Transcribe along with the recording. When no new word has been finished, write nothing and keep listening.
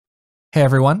Hey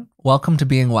everyone, welcome to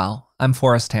Being Well. I'm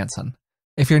Forrest Hanson.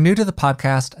 If you're new to the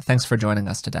podcast, thanks for joining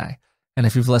us today. And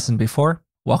if you've listened before,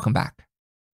 welcome back.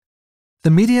 The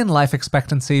median life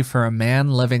expectancy for a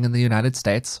man living in the United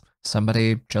States,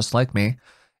 somebody just like me,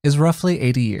 is roughly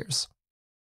 80 years.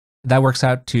 That works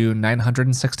out to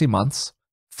 960 months,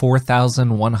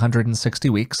 4,160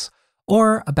 weeks,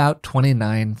 or about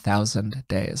 29,000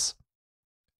 days.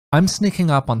 I'm sneaking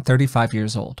up on 35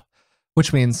 years old,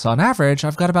 which means on average,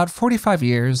 I've got about 45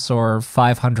 years or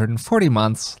 540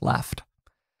 months left.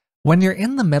 When you're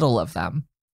in the middle of them,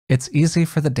 it's easy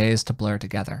for the days to blur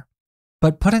together.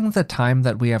 But putting the time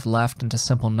that we have left into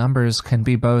simple numbers can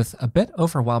be both a bit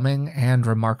overwhelming and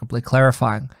remarkably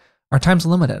clarifying. Our time's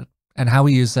limited, and how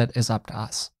we use it is up to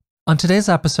us. On today's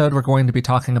episode, we're going to be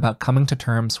talking about coming to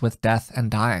terms with death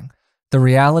and dying, the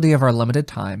reality of our limited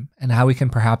time, and how we can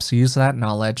perhaps use that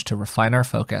knowledge to refine our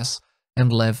focus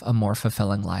and live a more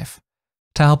fulfilling life.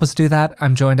 To help us do that,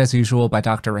 I'm joined as usual by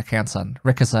Dr. Rick Hanson.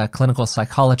 Rick is a clinical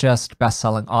psychologist,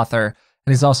 best-selling author,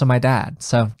 and he's also my dad.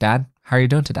 So, Dad, how are you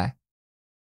doing today?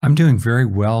 I'm doing very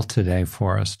well today,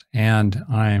 Forrest, and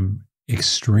I'm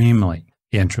extremely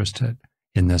interested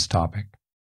in this topic.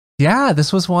 Yeah,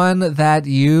 this was one that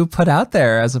you put out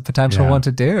there as a potential one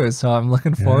to do, so I'm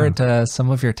looking forward to some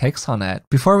of your takes on it.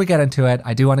 Before we get into it,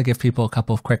 I do want to give people a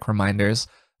couple of quick reminders.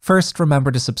 First,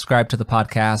 remember to subscribe to the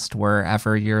podcast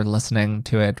wherever you're listening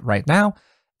to it right now.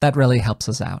 That really helps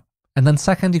us out. And then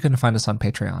second, you can find us on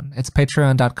Patreon. It's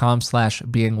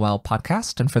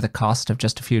patreon.com/beingwellpodcast, and for the cost of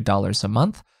just a few dollars a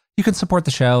month, you can support the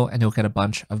show and you'll get a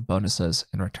bunch of bonuses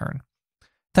in return.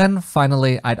 Then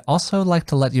finally, I'd also like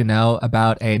to let you know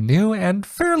about a new and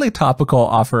fairly topical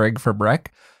offering from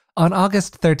Rick. On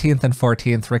August 13th and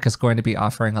 14th, Rick is going to be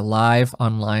offering a live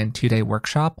online 2-day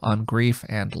workshop on grief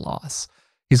and loss.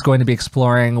 He's going to be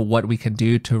exploring what we can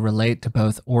do to relate to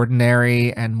both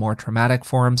ordinary and more traumatic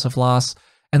forms of loss,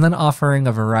 and then offering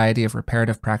a variety of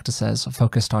reparative practices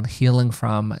focused on healing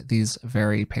from these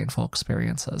very painful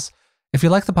experiences. If you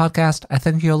like the podcast, I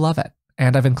think you'll love it.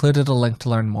 And I've included a link to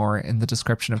learn more in the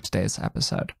description of today's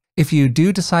episode. If you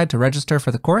do decide to register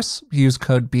for the course, use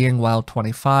code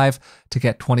BEINGWELL25 to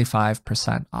get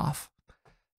 25% off.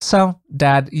 So,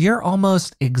 Dad, you're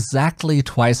almost exactly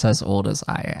twice as old as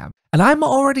I am. And I'm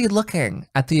already looking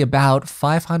at the about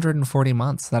 540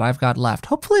 months that I've got left.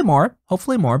 Hopefully more,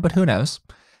 but who knows?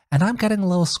 And I'm getting a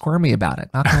little squirmy about it,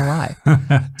 not gonna lie.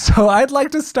 So I'd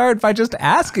like to start by just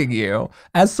asking you,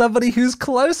 as somebody who's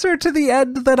closer to the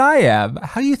end than I am,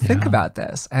 how you think about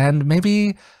this, and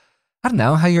maybe, I don't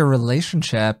know, how your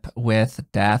relationship with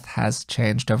death has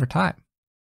changed over time.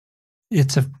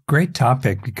 It's a great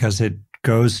topic because it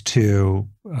goes to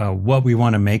what we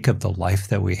want to make of the life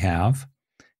that we have.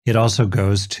 It also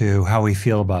goes to how we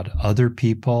feel about other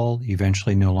people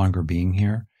eventually no longer being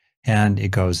here. And it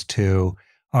goes to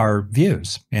our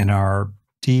views and our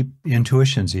deep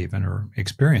intuitions even, or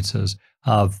experiences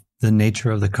of the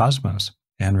nature of the cosmos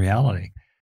and reality.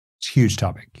 It's a huge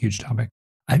topic, huge topic.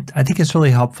 I think it's really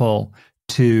helpful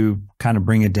to kind of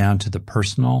bring it down to the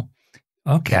personal.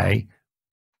 Okay,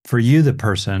 for you, the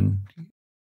person,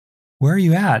 where are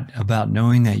you at about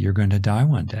knowing that you're going to die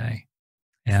one day?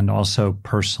 And also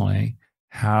personally,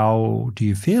 how do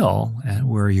you feel and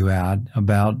where are you at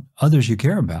about others you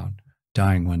care about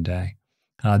dying one day?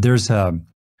 There's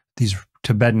these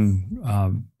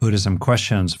Tibetan Buddhism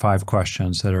questions, 5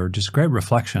 questions that are just great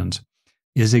reflections.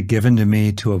 Is it given to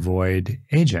me to avoid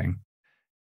aging?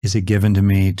 Is it given to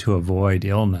me to avoid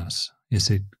illness? Is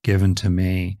it given to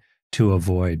me to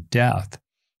avoid death?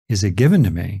 Is it given to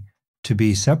me to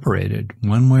be separated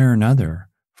one way or another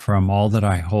from all that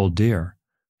I hold dear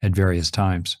at various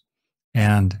times?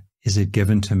 And is it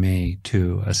given to me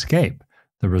to escape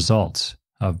the results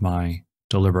of my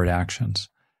deliberate actions?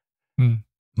 I'm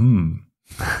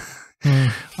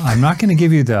not going to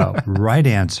give you the right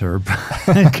answer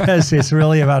because it's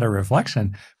really about a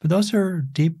reflection, but those are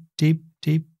deep, deep,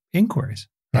 deep inquiries,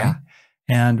 right? Yeah.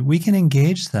 And we can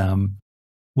engage them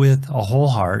with a whole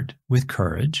heart, with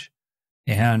courage,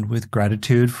 and with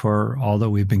gratitude for all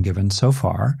that we've been given so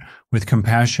far, with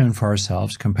compassion for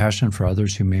ourselves, compassion for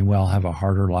others who may well have a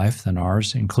harder life than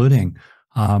ours, including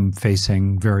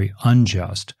facing very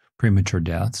unjust premature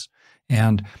deaths.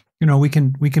 And we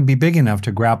can be big enough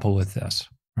to grapple with this,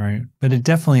 right? But it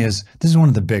definitely is, this is one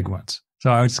of the big ones.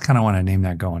 So I just kind of want to name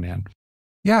that going in.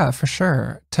 Yeah, for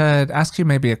sure. To ask you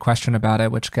maybe a question about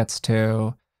it, which gets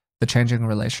to the changing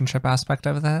relationship aspect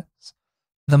of this.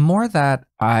 The more that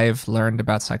I've learned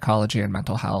about psychology and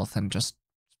mental health and just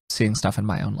seeing stuff in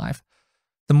my own life,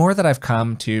 the more that I've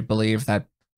come to believe that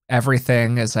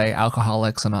everything is a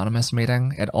Alcoholics Anonymous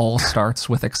meeting. It all starts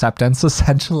with acceptance,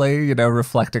 essentially, you know,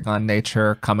 reflecting on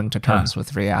nature, coming to terms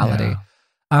with reality.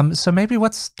 So maybe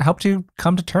what's helped you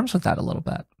come to terms with that a little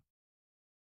bit?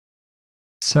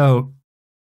 So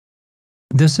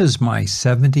this is my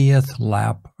 70th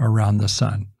lap around the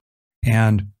sun.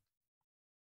 And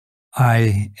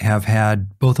I have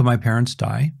had both of my parents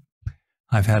die.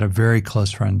 I've had a very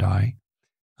close friend die.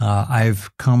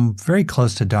 I've come very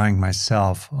close to dying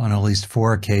myself on at least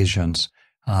 4 occasions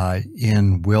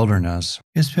in wilderness.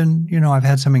 It's been, you know, I've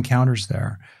had some encounters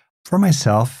there. For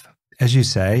myself, as you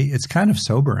say, it's kind of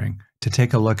sobering to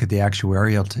take a look at the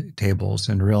actuarial tables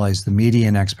and realize the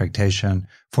median expectation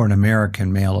for an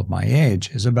American male of my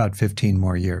age is about 15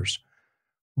 more years.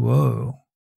 Whoa,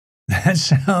 that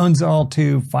sounds all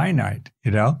too finite,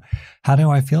 you know? How do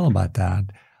I feel about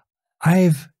that?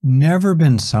 I've never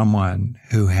been someone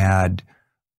who had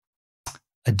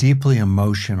a deeply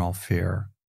emotional fear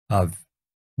of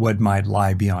what might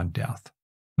lie beyond death.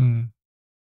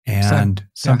 And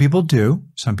some people do,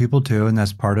 and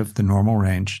that's part of the normal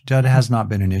range. That has not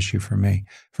been an issue for me.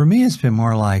 For me, it's been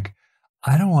more like,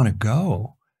 I don't want to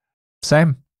go.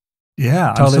 Same.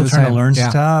 Yeah, Totally I'm still trying to learn Yeah.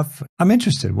 stuff. I'm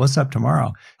interested. What's up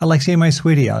tomorrow? I like seeing my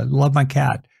sweetie. I love my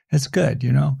cat. It's good,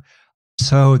 you know?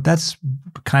 So that's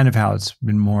kind of how it's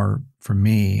been more for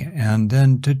me. And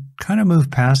then to kind of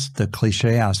move past the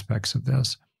cliche aspects of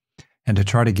this and to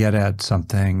try to get at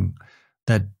something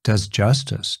that does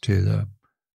justice to the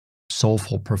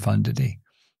soulful profundity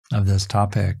of this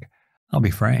topic, I'll be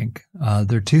frank.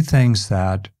 There are 2 things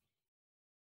that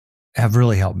have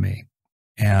really helped me.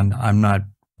 And I'm not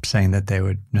saying that they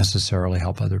would necessarily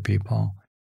help other people.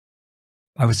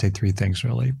 I would say 3 things,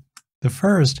 really. The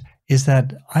first is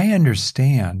that I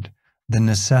understand the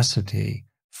necessity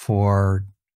for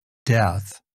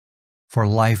death, for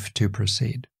life to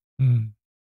proceed.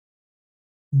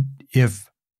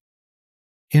 If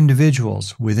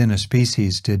individuals within a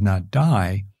species did not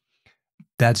die,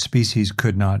 that species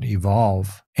could not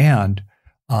evolve. And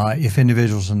if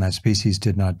individuals in that species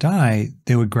did not die,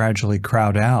 they would gradually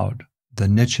crowd out the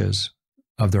niches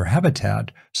of their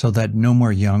habitat so that no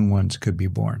more young ones could be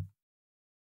born.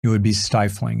 It would be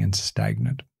stifling and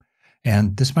stagnant.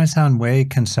 And this might sound way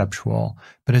conceptual,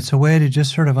 but it's a way to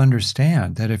just sort of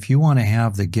understand that if you want to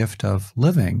have the gift of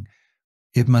living,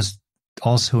 it must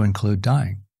also include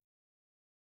dying.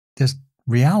 Just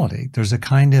reality. There's a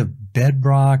kind of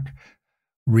bedrock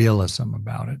realism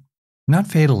about it. Not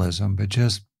fatalism, but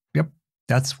just, yep,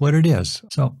 that's what it is.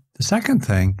 So the second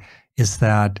thing is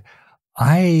that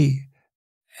I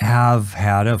have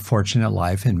had a fortunate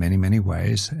life in many, many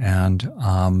ways. And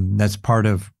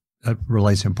that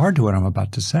relates in part to what I'm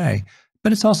about to say.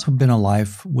 But it's also been a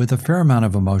life with a fair amount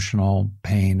of emotional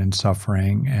pain and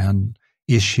suffering and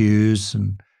issues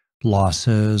and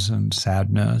losses and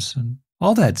sadness. And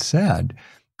all that said,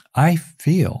 I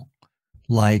feel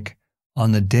like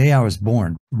on the day I was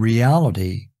born,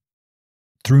 reality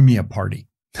threw me a party.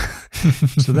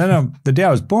 So then the day I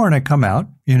was born, I come out,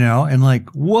 you know, and like,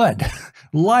 what?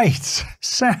 Lights,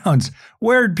 sounds,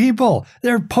 weird people,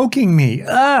 they're poking me.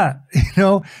 You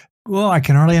know, well, I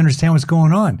can hardly understand what's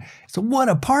going on. So what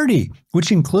a party,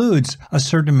 which includes a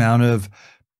certain amount of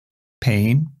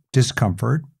pain,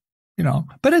 discomfort, you know,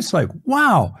 but it's like,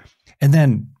 wow. And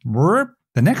then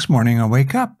the next morning I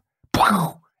wake up,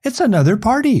 it's another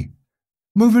party.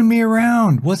 Moving me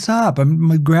around. What's up?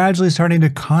 I'm gradually starting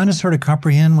to sort of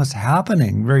comprehend what's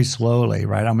happening very slowly,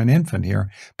 right? I'm an infant here,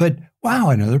 but wow,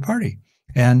 another party.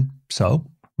 And so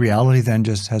reality then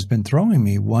just has been throwing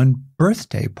me one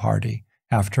birthday party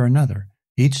after another.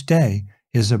 Each day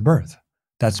is a birth.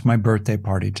 That's my birthday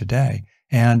party today.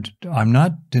 And I'm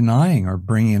not denying or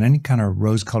bringing any kind of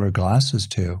rose-colored glasses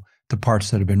to the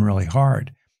parts that have been really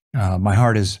hard. My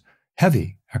heart is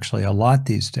heavy, actually, a lot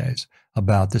these days,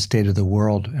 about the state of the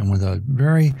world, and with a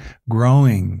very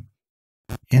growing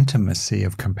intimacy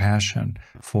of compassion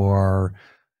for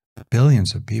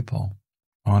billions of people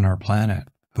on our planet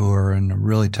who are in a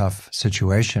really tough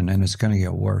situation, and it's going to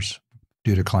get worse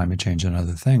due to climate change and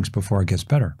other things before it gets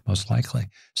better, most likely.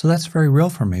 So that's very real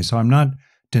for me. So I'm not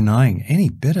denying any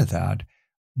bit of that.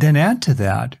 Then add to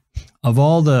that, of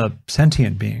all the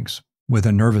sentient beings with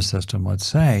a nervous system, let's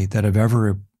say, that have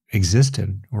ever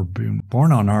existed or been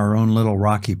born on our own little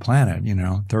rocky planet, you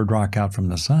know, third rock out from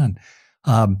the sun.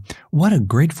 What a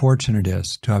great fortune it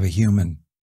is to have a human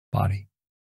body.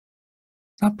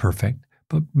 Not perfect,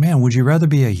 but man, would you rather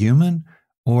be a human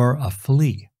or a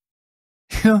flea?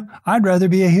 I'd rather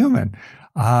be a human.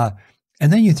 And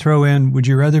then you throw in, would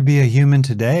you rather be a human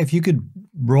today? If you could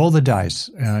roll the dice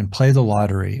and play the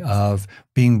lottery of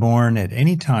being born at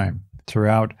any time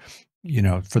throughout,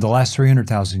 for the last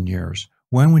 300,000 years,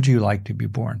 when would you like to be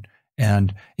born?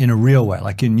 And in a real way,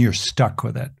 like you're stuck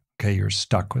with it. Okay, you're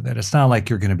stuck with it. It's not like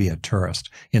you're going to be a tourist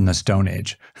in the Stone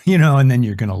Age, and then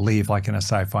you're going to leave like in a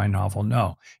sci-fi novel.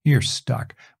 No, you're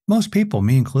stuck. Most people,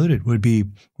 me included, would be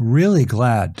really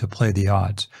glad to play the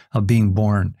odds of being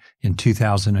born in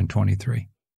 2023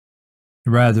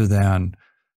 rather than,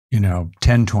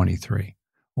 1023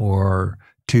 or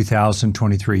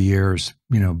 2023 years,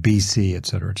 BC, et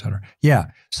cetera, et cetera.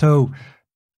 Yeah. So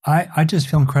I just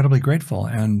feel incredibly grateful.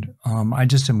 And I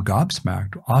just am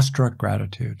gobsmacked, awestruck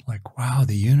gratitude. Like, wow,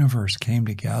 the universe came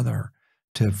together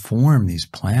to form these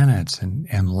planets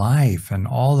and life and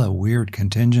all the weird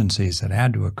contingencies that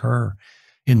had to occur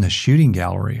in the shooting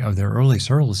gallery of their early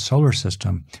solar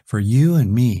system for you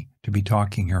and me to be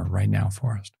talking here right now,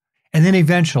 Forrest. And then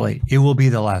eventually it will be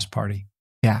the last party.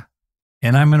 Yeah.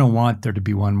 And I'm going to want there to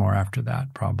be one more after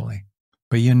that, probably.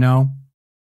 But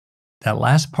that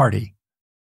last party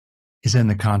is in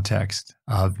the context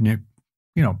of,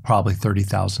 probably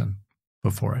 30,000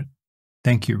 before it.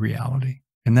 Thank you, reality.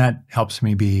 And that helps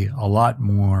me be a lot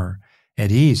more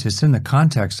at ease. It's in the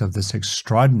context of this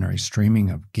extraordinary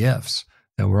streaming of gifts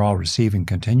that we're all receiving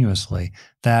continuously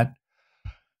that,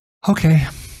 okay,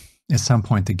 at some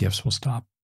point the gifts will stop.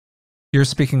 You're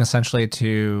speaking essentially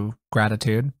to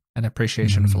gratitude and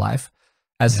appreciation for life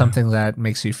as something that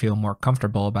makes you feel more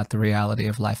comfortable about the reality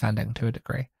of life ending to a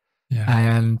degree. Yeah.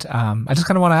 And I just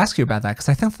kind of want to ask you about that because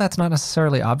I think that's not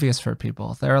necessarily obvious for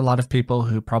people. There are a lot of people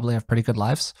who probably have pretty good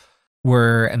lives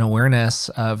where an awareness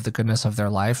of the goodness of their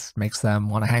life makes them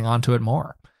want to hang on to it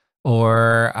more.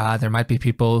 Or there might be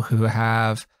people who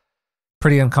have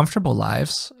pretty uncomfortable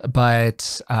lives,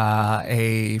 but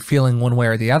a feeling one way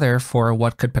or the other for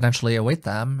what could potentially await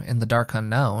them in the dark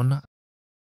unknown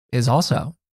is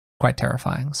also quite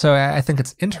terrifying. So I think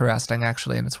it's interesting,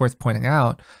 actually, and it's worth pointing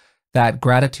out that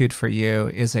gratitude for you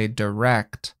is a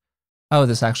direct, oh,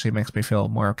 this actually makes me feel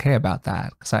more okay about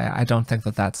that, because I don't think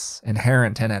that that's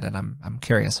inherent in it, and I'm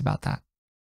curious about that.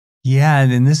 Yeah,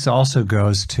 and then this also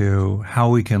goes to how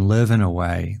we can live in a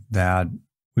way that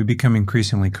we become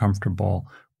increasingly comfortable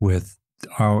with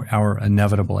our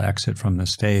inevitable exit from the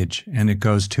stage. And it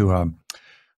goes to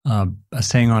a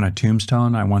saying on a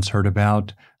tombstone I once heard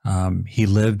about, he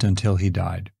lived until he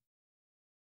died.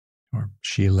 Or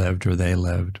she lived or they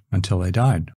lived until they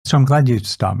died. So I'm glad you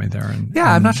stopped me there.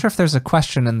 I'm not sure if there's a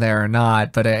question in there or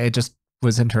not, but it just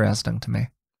was interesting to me.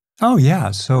 Oh, yeah.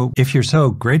 So if you're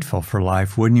so grateful for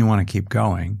life, wouldn't you want to keep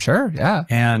going? Sure, yeah.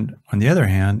 And on the other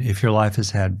hand, if your life has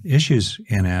had issues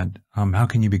in it, how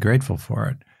can you be grateful for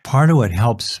it? Part of what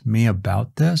helps me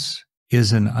about this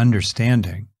is an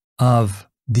understanding of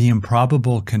the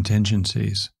improbable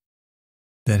contingencies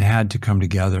that had to come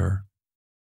together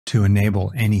to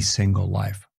enable any single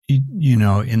life. You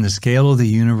know, in the scale of the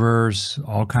universe,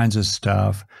 all kinds of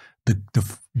stuff,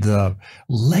 the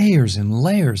layers and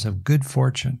layers of good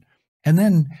fortune. And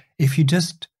then if you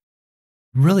just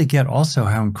really get also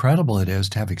how incredible it is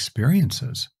to have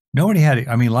experiences. Nobody had,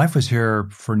 I mean, life was here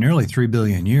for nearly 3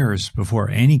 billion years before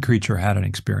any creature had an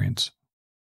experience,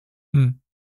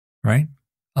 right?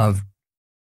 Of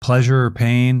pleasure or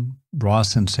pain, raw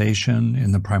sensation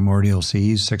in the primordial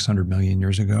seas 600 million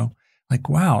years ago. Like,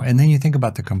 wow. And then you think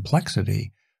about the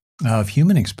complexity of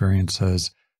human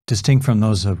experiences distinct from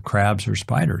those of crabs or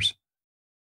spiders,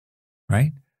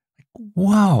 right?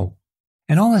 Wow.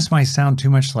 And all this might sound too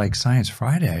much like Science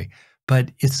Friday,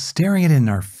 but it's staring it in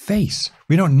our face.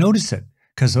 We don't notice it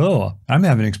because, oh, I'm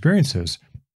having experiences.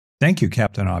 Thank you,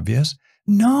 Captain Obvious.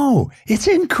 No, it's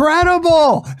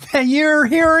incredible that you're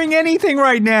hearing anything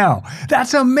right now.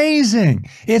 That's amazing.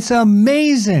 It's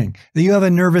amazing that you have a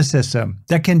nervous system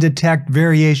that can detect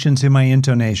variations in my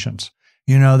intonations,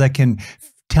 you know, that can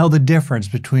tell the difference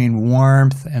between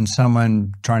warmth and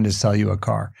someone trying to sell you a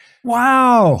car.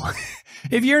 Wow.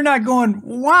 If you're not going,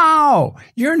 wow,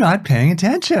 you're not paying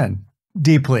attention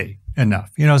deeply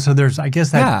enough. You know, so there's, I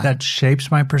guess that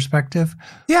shapes my perspective.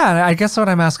 Yeah, I guess what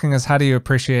I'm asking is how do you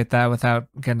appreciate that without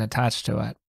getting attached to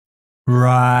it?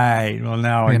 Right. Well,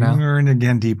 now we're in,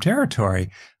 again, deep territory.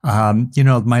 You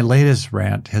know, my latest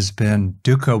rant has been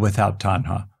dukkha without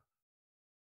tanha.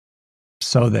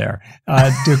 So there.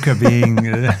 Dukkha being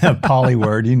a Pali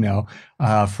word, you know,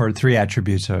 for 3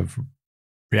 attributes of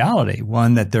reality.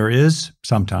 One, that there is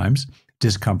sometimes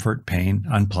discomfort, pain,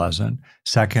 unpleasant.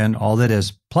 Second, all that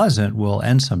is pleasant will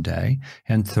end someday.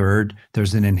 And third,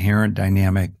 there's an inherent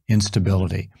dynamic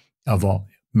instability of all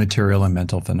material and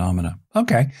mental phenomena.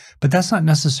 Okay, but that's not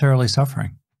necessarily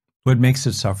suffering. What makes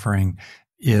it suffering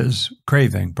is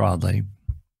craving, broadly.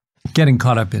 getting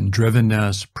caught up in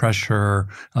drivenness, pressure,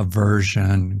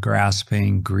 aversion,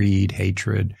 grasping, greed,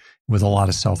 hatred, with a lot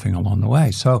of selfing along the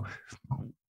way. So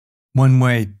one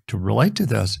way to relate to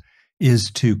this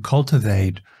is to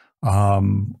cultivate,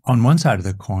 on one side of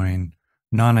the coin,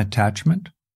 non-attachment,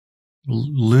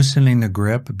 loosening the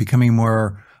grip, becoming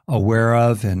more aware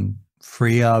of and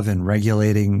free of and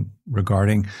regulating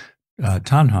regarding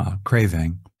tanha,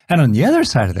 craving. And on the other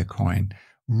side of the coin,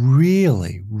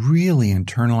 really, really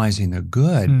internalizing the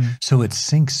good so it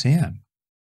sinks in.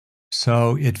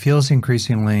 So it feels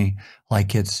increasingly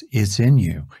like it's in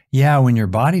you. Yeah, when your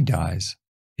body dies,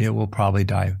 it will probably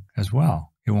die as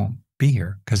well. It won't be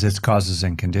here because it's causes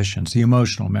and conditions. The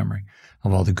emotional memory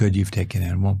of all the good you've taken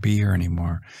in won't be here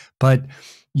anymore. But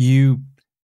you,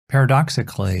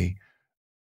 paradoxically,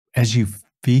 as you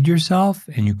feed yourself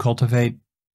and you cultivate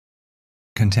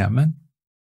contentment,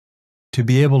 to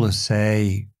be able to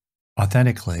say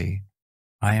authentically,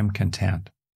 I am content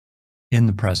in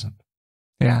the present.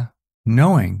 Yeah.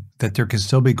 Knowing that there can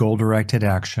still be goal-directed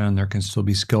action, there can still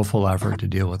be skillful effort to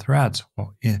deal with threats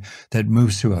that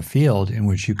moves through a field in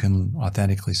which you can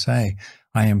authentically say,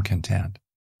 I am content,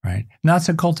 right? And that's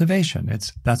a cultivation.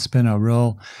 That's been a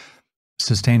real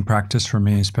sustained practice for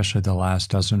me, especially the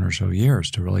last dozen or so years,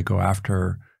 to really go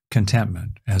after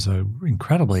contentment as an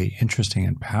incredibly interesting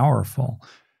and powerful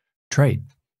trait,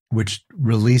 which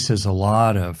releases a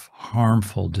lot of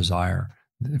harmful desire,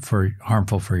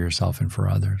 harmful for yourself and for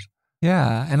others.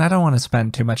 Yeah, and I don't want to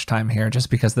spend too much time here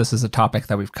just because this is a topic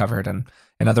that we've covered in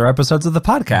other episodes of the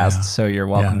podcast. Yeah. So you're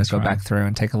welcome to go right. back through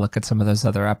and take a look at some of those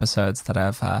other episodes that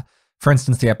have, for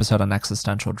instance, the episode on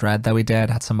existential dread that we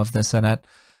did had some of this in it.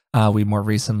 We more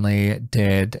recently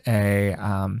did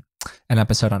an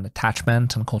episode on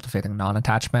attachment and cultivating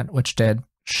non-attachment, which did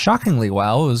shockingly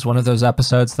well. It was one of those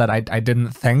episodes that I didn't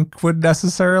think would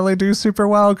necessarily do super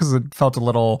well because it felt a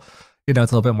little, it's a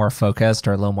little bit more focused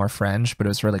or a little more fringe, but it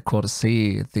was really cool to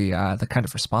see the kind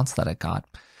of response that it got.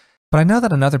 But I know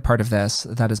that another part of this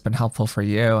that has been helpful for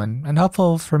you and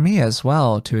helpful for me as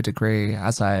well to a degree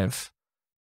as I've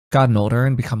gotten older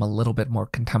and become a little bit more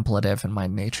contemplative in my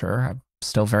nature. I'm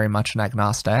still very much an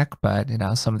agnostic, but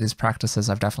some of these practices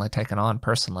I've definitely taken on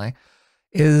personally,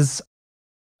 is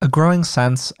a growing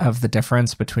sense of the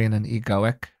difference between an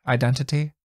egoic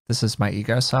identity, this is my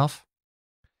ego self,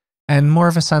 and more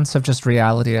of a sense of just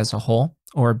reality as a whole,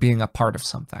 or being a part of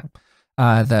something.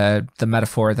 The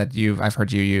metaphor that I've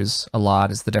heard you use a lot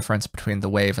is the difference between the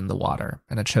wave and the water,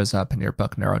 and it shows up in your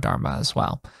book Neurodharma as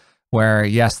well, where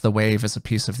yes, the wave is a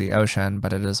piece of the ocean,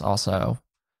 but it is also,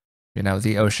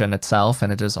 the ocean itself,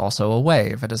 and it is also a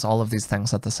wave. It is all of these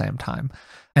things at the same time.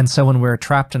 And so when we're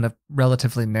trapped in a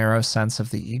relatively narrow sense of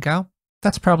the ego,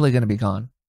 that's probably going to be gone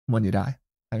when you die.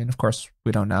 I mean, of course,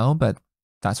 we don't know, but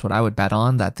that's what I would bet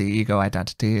on, that the ego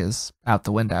identity is out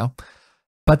the window.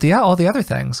 But all the other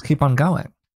things keep on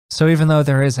going. So even though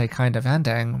there is a kind of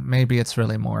ending, maybe it's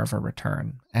really more of a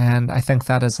return. And I think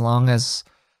that as long as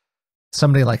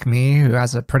somebody like me who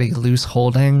has a pretty loose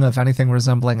holding of anything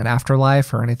resembling an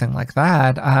afterlife or anything like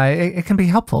that, it can be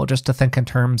helpful just to think in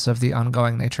terms of the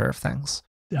ongoing nature of things.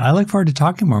 I look forward to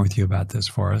talking more with you about this,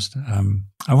 Forrest.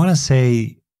 I want to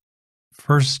say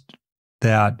first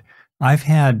that I've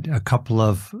had a couple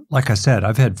of, like I said,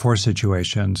 I've had 4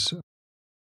 situations,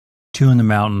 2 in the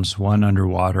mountains, 1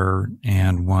 underwater,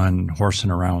 and 1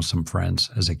 horsing around with some friends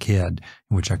as a kid,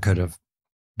 in which I could have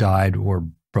died or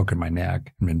broken my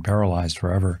neck and been paralyzed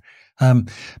forever.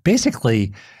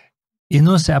 Basically, in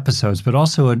those episodes, but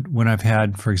also when I've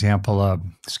had, for example,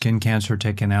 skin cancer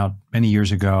taken out many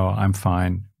years ago, I'm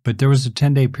fine. But there was a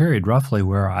 10-day period roughly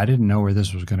where I didn't know where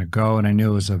this was going to go, and I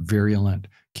knew it was a virulent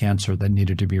cancer that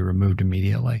needed to be removed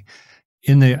immediately.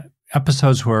 In the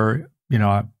episodes where,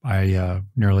 I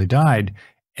nearly died,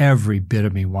 every bit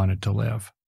of me wanted to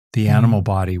live. The animal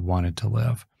body wanted to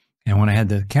live. And when I had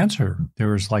the cancer, there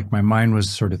was my mind was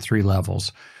sort of 3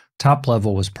 levels. Top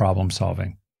level was problem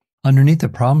solving. Underneath the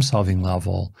problem solving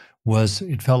level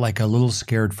it felt like a little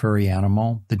scared furry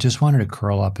animal that just wanted to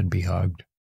curl up and be hugged,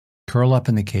 curl up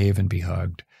in the cave and be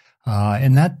hugged.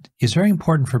 And that is very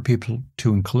important for people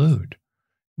to include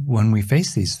when we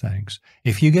face these things.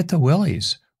 If you get the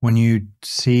willies when you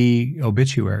see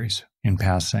obituaries in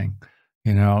passing,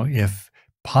 if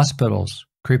hospitals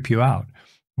creep you out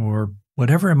or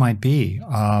whatever it might be,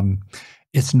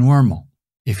 it's normal.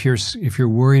 If you're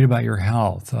worried about your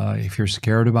health, if you're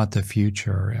scared about the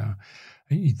future,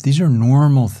 these are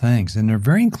normal things, and they're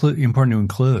very important to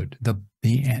include.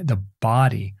 The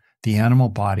body, the animal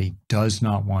body, does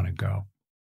not want to go.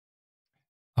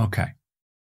 Okay,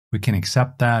 we can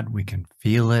accept that. We can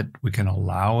feel it. We can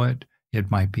allow it. It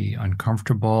might be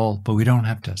uncomfortable, but we don't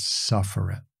have to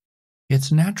suffer it.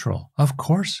 It's natural. Of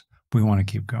course, we want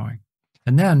to keep going.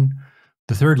 And then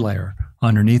the third layer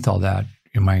underneath all that,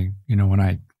 in my, when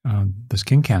I, the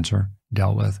skin cancer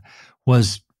dealt with,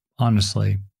 was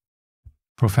honestly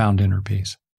profound inner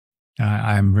peace.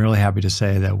 I'm really happy to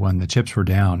say that when the chips were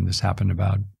down, this happened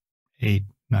about 8,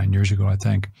 9 years ago, I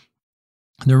think,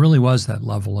 there really was that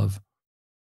level of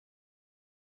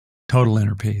total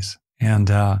inner peace. And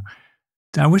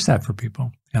I wish that for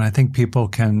people. And I think people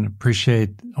can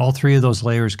appreciate all three of those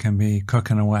layers can be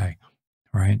cooking away,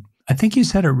 right? I think you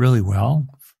said it really well.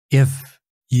 If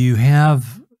you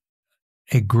have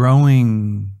a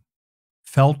growing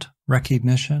felt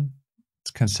recognition,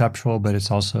 it's conceptual, but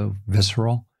it's also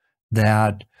visceral,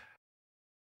 that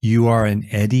you are an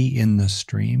eddy in the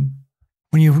stream.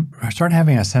 When you start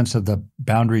having a sense of the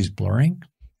boundaries blurring,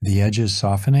 the edges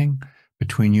softening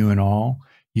between you and all,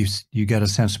 you get a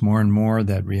sense more and more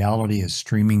that reality is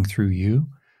streaming through you.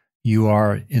 You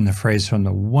are, in the phrase from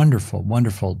the wonderful,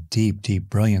 wonderful, deep, deep,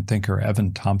 brilliant thinker,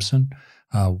 Evan Thompson.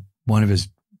 One of his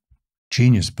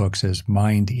genius books is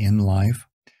Mind in Life.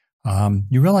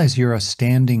 You realize you're a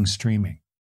standing streaming,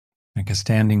 like a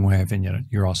standing wave, and yet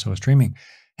you're also a streaming.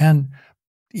 And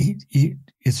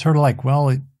it's sort of like,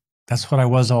 well, that's what I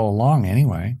was all along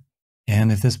anyway. And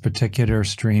if this particular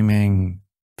streaming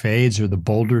fades, or the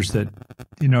boulders that,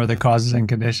 the causes and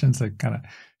conditions that kind of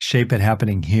shape it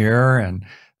happening here, and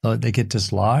they get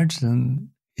dislodged, and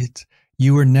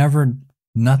you were never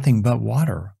nothing but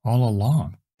water all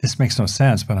along. This makes no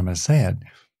sense, but I'm going to say it.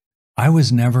 I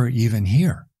was never even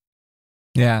here.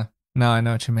 Yeah, no, I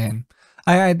know what you mean.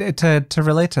 To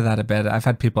relate to that a bit, I've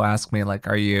had people ask me, like,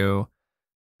 are you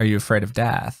afraid of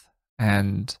death?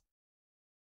 And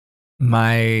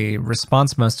my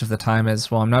response most of the time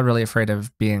is, well, I'm not really afraid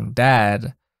of being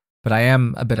dead, but I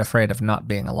am a bit afraid of not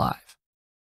being alive.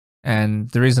 And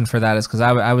the reason for that is because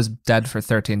I was dead for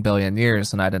 13 billion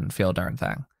years and I didn't feel a darn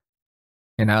thing.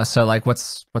 So like,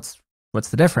 what's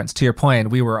the difference? To your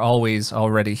point, we were always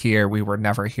already here. We were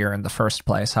never here in the first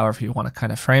place. However you want to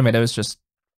kind of frame it, it was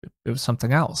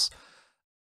something else.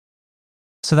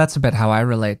 So that's a bit how I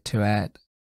relate to it.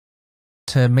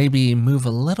 To maybe move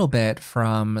a little bit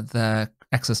from the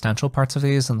existential parts of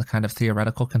these and the kind of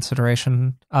theoretical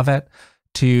consideration of it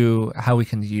to how we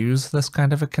can use this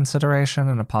kind of a consideration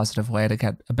in a positive way to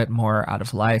get a bit more out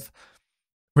of life.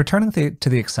 Returning to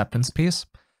the acceptance piece,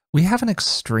 we have an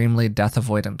extremely death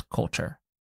avoidant culture.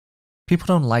 People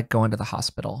don't like going to the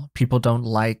hospital. People don't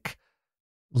like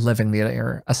living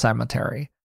near a cemetery.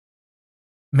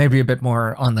 Maybe a bit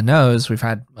more on the nose, we've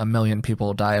had 1 million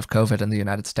people die of COVID in the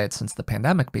United States since the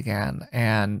pandemic began,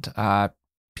 and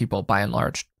people, by and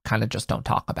large, kind of just don't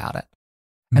talk about it.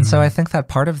 And so I think that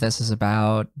part of this is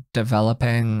about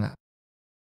developing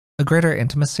a greater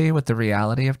intimacy with the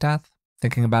reality of death,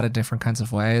 thinking about it different kinds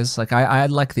of ways. Like I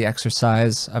like the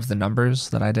exercise of the numbers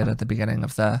that I did at the beginning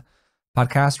of the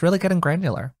podcast, really getting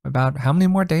granular about how many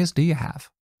more days do you have?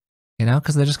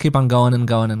 Because they just keep on going and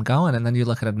going and going. And then you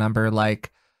look at a number like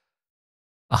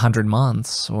 100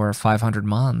 months or 500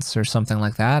 months or something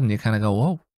like that, and you kind of go,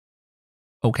 whoa,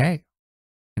 okay.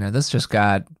 This just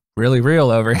got really real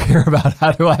over here about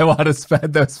how do I want to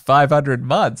spend those 500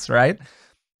 months, right?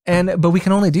 But we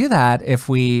can only do that if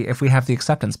we have the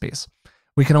acceptance piece.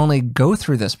 We can only go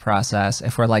through this process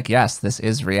if we're like, yes, this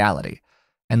is reality.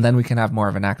 And then we can have more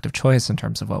of an active choice in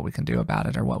terms of what we can do about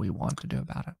it or what we want to do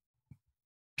about it.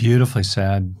 Beautifully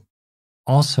said.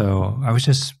 Also, I was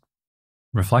just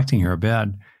reflecting here a bit.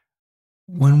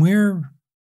 When we're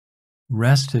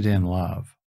rested in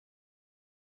love,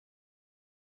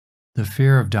 the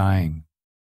fear of dying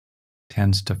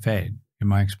tends to fade, in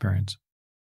my experience.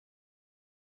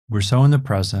 We're so in the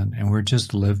present, and we're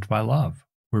just lived by love.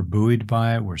 We're buoyed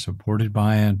by it. We're supported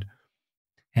by it.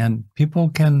 And people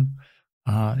can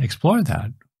explore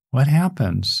that. What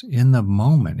happens in the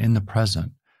moment, in the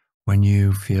present, when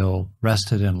you feel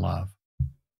rested in love,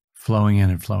 flowing in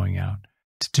and flowing out?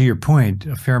 To your point,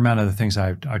 a fair amount of the things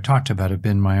I've talked about have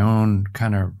been my own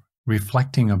kind of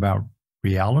reflecting about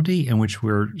reality in which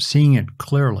we're seeing it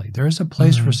clearly. There is a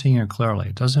place for seeing it clearly.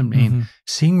 It doesn't mean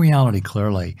seeing reality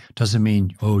clearly doesn't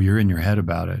mean, oh, you're in your head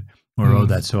about it, or oh,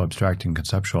 that's so abstract and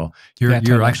conceptual.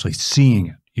 You're actually seeing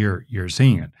it. You're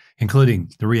seeing it,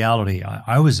 including the reality.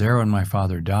 I was there when my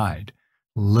father died,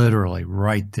 literally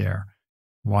right there,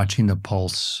 watching the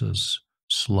pulses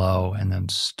slow and then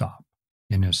stop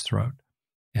in his throat.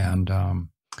 And,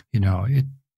 it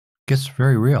gets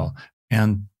very real.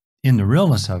 And in the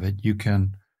realness of it, you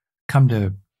can come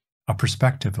to a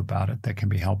perspective about it that can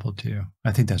be helpful to you.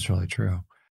 I think that's really true.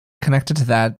 Connected to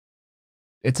that,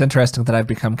 it's interesting that I've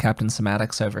become Captain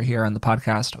Somatics over here on the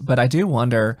podcast, but I do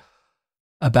wonder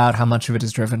about how much of it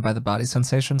is driven by the body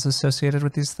sensations associated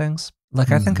with these things.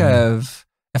 Like I think of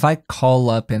if I call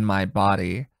up in my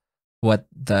body what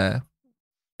the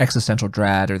existential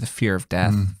dread or the fear of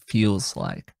death feels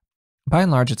like, by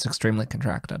and large, it's extremely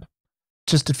contracted.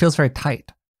 Just it feels very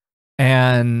tight.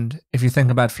 And if you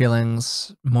think about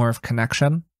feelings more of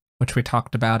connection, which we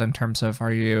talked about in terms of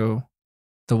are you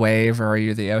the wave or are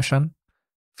you the ocean?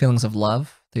 Feelings of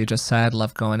love that you just said,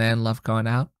 love going in, love going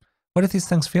out. What do these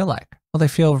things feel like? Well, they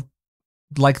feel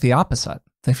like the opposite.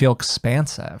 They feel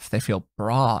expansive. They feel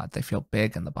broad. They feel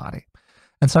big in the body.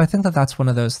 And so I think that that's one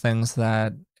of those things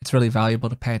that it's really valuable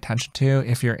to pay attention to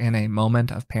if you're in a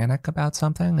moment of panic about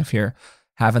something, if you're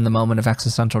having the moment of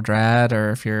existential dread, or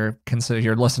if you're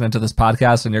listening to this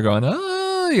podcast and you're going,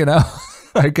 oh, you know,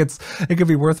 like it could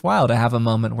be worthwhile to have a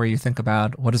moment where you think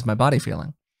about what is my body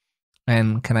feeling?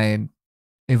 And can I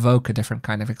evoke a different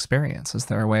kind of experience? Is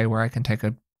there a way where I can take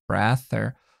a breath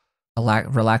or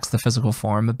relax the physical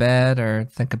form a bit, or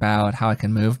think about how I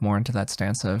can move more into that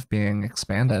stance of being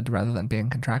expanded rather than being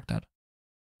contracted?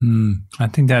 I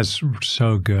think that's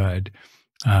so good.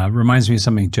 Reminds me of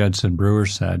something Judson Brewer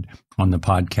said on the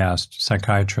podcast,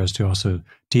 psychiatrist who also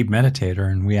deep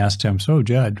meditator. And we asked him, so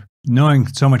Judd, knowing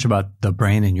so much about the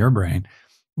brain and your brain,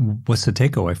 what's the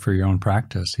takeaway for your own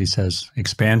practice? He says,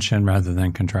 expansion rather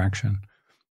than contraction.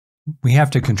 We have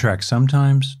to contract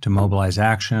sometimes to mobilize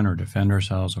action or defend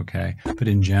ourselves, okay? But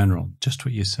in general, just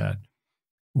what you said,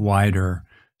 wider,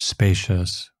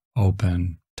 spacious,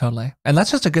 open. Totally. And that's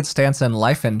just a good stance in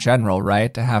life in general,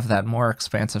 right? To have that more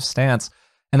expansive stance.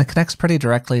 And it connects pretty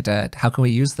directly to how can we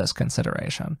use this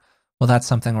consideration? Well, that's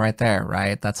something right there,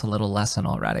 right? That's a little lesson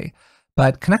already.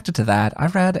 But connected to that, I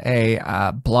read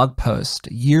a blog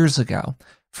post years ago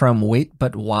from Wait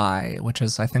But Why, which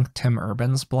is, I think, Tim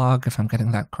Urban's blog, if I'm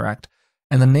getting that correct.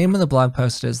 And the name of the blog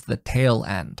post is The Tail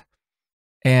End.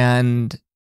 And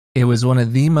it was one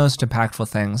of the most impactful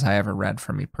things I ever read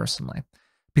for me personally,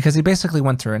 because he basically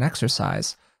went through an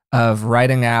exercise of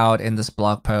writing out in this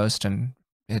blog post, and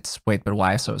it's Wait But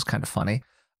Why, so it was kind of funny,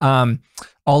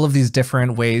 all of these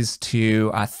different ways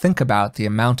to think about the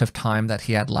amount of time that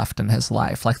he had left in his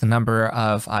life, like the number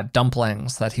of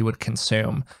dumplings that he would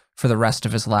consume for the rest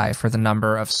of his life, or the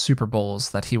number of Super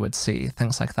Bowls that he would see,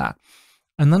 things like that.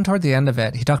 And then toward the end of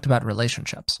it, he talked about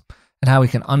relationships and how we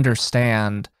can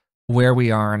understand where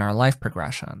we are in our life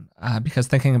progression. Because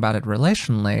thinking about it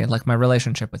relationally, like my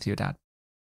relationship with you, Dad,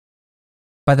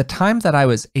 by the time that I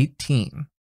was 18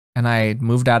 and I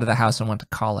moved out of the house and went to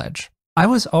college, I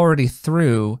was already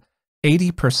through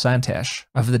 80%-ish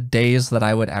of the days that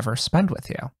I would ever spend with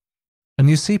you. And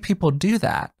you see people do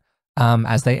that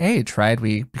as they age, right?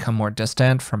 We become more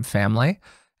distant from family.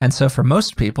 And so for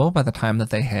most people, by the time that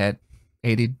they hit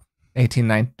 18,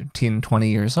 19, 20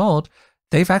 years old,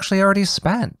 they've actually already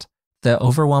spent the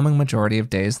overwhelming majority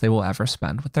of days they will ever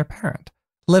spend with their parent,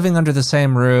 living under the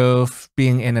same roof,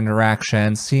 being in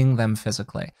interaction, seeing them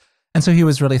physically. And so he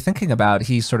was really thinking about,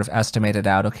 he sort of estimated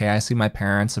out, okay, I see my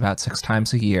parents about 6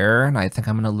 times a year, and I think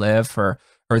I'm going to live for,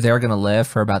 or they're going to live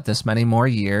for about this many more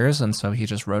years. And so he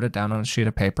just wrote it down on a sheet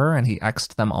of paper and he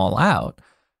X'd them all out.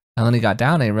 And then he got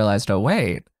down and he realized, oh,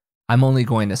 wait, I'm only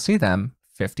going to see them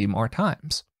 50 more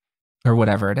times, or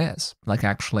whatever it is, like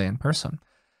actually in person.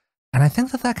 And I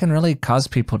think that that can really cause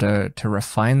people to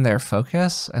refine their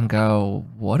focus and go,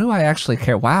 what do I actually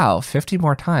care? Wow, 50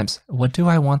 more times. What do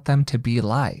I want them to be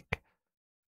like?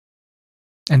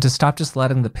 And to stop just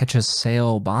letting the pitches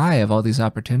sail by of all these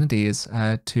opportunities.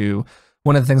 To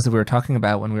one of the things that we were talking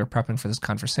about when we were prepping for this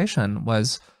conversation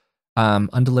was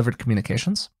undelivered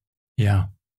communications. Yeah.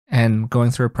 And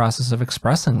going through a process of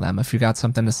expressing them if you got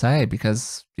something to say,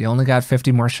 because you only got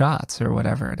 50 more shots or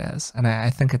whatever it is. And I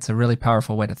think it's a really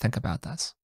powerful way to think about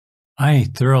this. I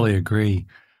thoroughly agree.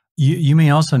 You may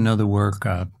also know the work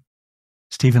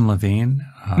Stephen Levine,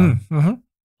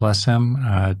 bless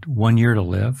him, 1 Year to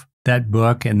Live. That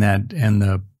book and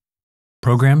the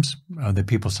programs that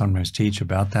people sometimes teach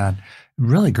about that,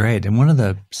 really great. And one of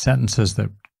the sentences that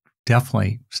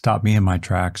definitely stopped me in my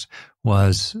tracks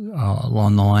was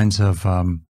along the lines of,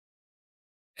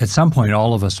 at some point,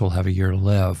 all of us will have a year to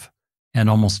live, and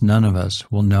almost none of us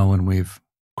will know when we've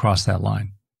crossed that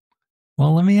line.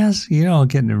 Well, let me ask,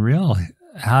 getting real,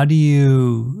 how do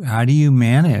you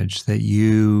manage that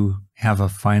you have a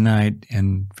finite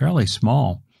and fairly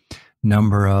small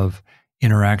number of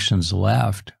interactions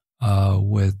left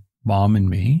with Mom and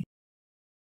me?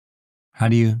 How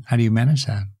do you manage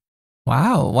that?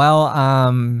 Wow. Well,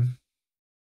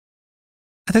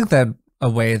 I think that a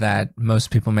way that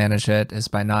most people manage it is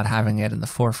by not having it in the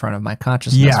forefront of my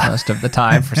consciousness most of the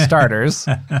time, for starters.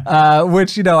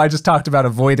 Which, I just talked about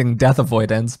avoiding death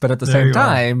avoidance, but at the same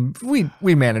time,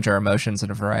 we manage our emotions in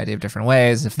a variety of different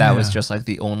ways. If that was just like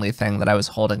the only thing that I was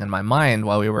holding in my mind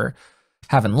while we were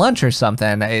having lunch or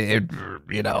something,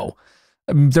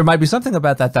 there might be something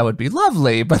about that would be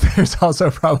lovely, but there's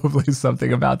also probably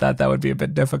something about that would be a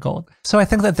bit difficult. So I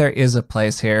think that there is a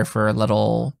place here for a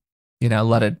little,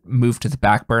 let it move to the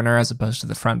back burner as opposed to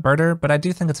the front burner. But I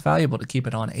do think it's valuable to keep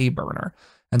it on a burner.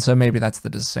 And so maybe that's the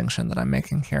distinction that I'm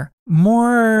making here.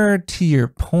 More to your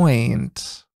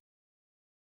point,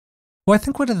 well, I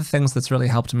think one of the things that's really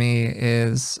helped me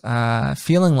is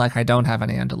feeling like I don't have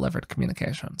any undelivered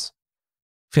communications.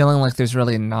 Feeling like there's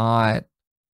really not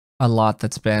a lot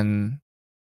that I'm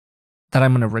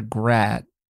going to regret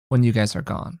when you guys are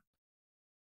gone.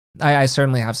 I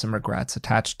certainly have some regrets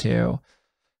attached to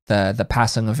the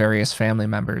passing of various family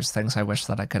members, things I wish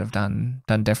that I could have done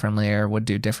differently or would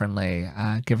do differently,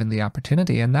 given the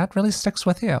opportunity. And that really sticks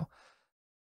with you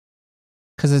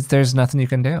because there's nothing you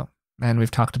can do. And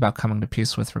we've talked about coming to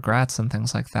peace with regrets and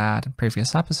things like that in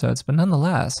previous episodes, but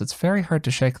nonetheless, it's very hard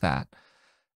to shake that.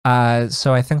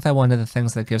 So I think that one of the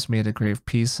things that gives me a degree of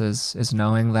peace is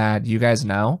knowing that you guys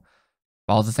know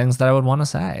all the things that I would want to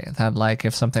say. That, like,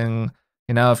 if something,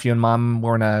 if you and Mom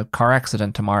were in a car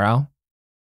accident tomorrow,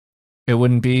 it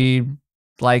wouldn't be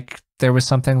like there was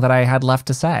something that I had left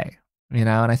to say, and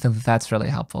I think that that's really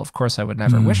helpful. Of course, I would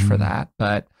never wish for that,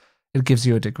 but it gives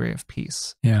you a degree of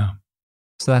peace. Yeah.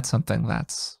 So that's something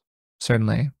that's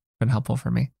certainly been helpful for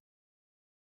me.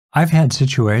 I've had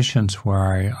situations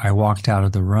where I walked out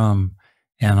of the room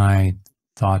and I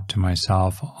thought to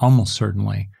myself, almost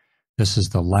certainly, this is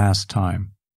the last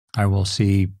time I will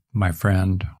see my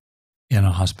friend in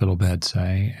a hospital bed,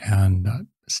 say, and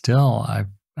still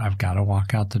I've got to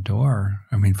walk out the door.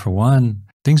 I mean, for one,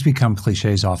 things become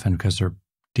cliches often because they're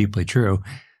deeply true.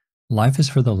 Life is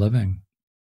for the living.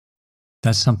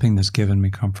 That's something that's given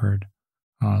me comfort.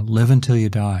 Live until you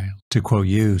die. To quote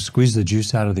you, squeeze the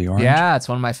juice out of the orange. Yeah, it's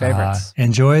one of my favorites.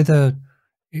 Enjoy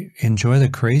the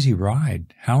crazy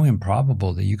ride. How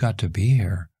improbable that you got to be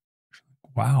here.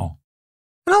 Wow.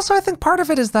 And also, I think part of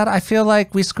it is that I feel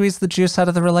like we squeeze the juice out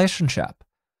of the relationship.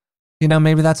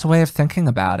 Maybe that's a way of thinking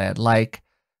about it. Like,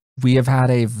 we have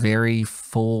had a very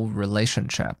full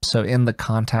relationship. So in the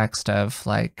context of,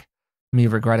 like, me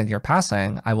regretting your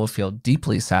passing, I will feel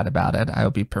deeply sad about it. I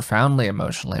will be profoundly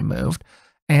emotionally moved.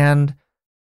 And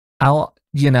I'll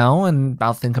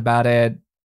think about it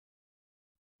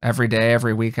every day,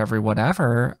 every week, every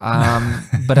whatever.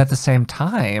 But at the same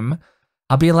time,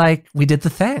 I'll be like, we did the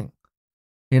thing.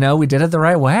 We did it the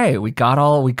right way. We got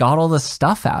all the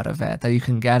stuff out of it that you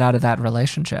can get out of that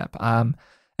relationship. And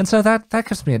so that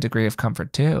gives me a degree of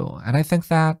comfort too. And I think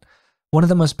that one of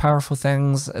the most powerful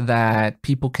things that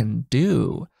people can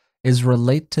do is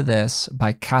relate to this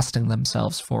by casting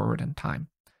themselves forward in time.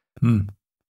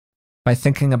 By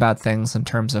thinking about things in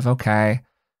terms of, okay,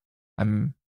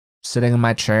 I'm sitting in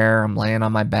my chair, I'm laying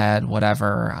on my bed,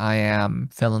 whatever, I am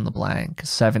fill in the blank,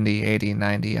 70, 80,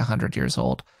 90, 100 years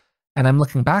old, and I'm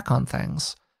looking back on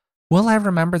things. Will I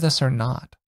remember this or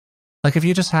not? Like, if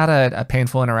you just had a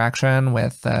painful interaction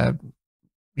with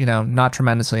not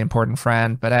tremendously important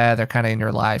friend, but they're kind of in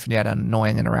your life and you had an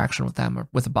annoying interaction with them or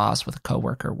with a boss, with a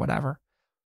coworker, whatever.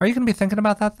 Are you going to be thinking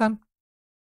about that then?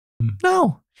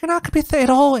 No, you're not going to be at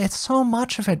all. It's so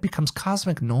much of it becomes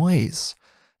cosmic noise.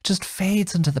 It just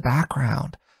fades into the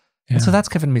background. Yeah. And so that's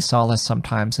given me solace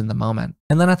sometimes in the moment.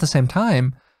 And then at the same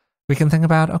time, we can think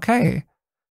about, okay,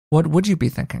 what would you be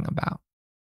thinking about?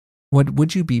 What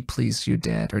would you be pleased you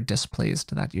did or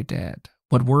displeased that you did?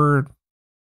 What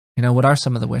are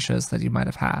some of the wishes that you might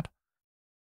have had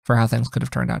for how things could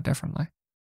have turned out differently?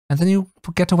 And then you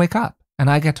get to wake up. And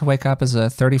I get to wake up as a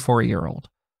 34-year-old,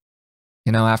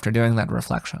 after doing that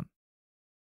reflection.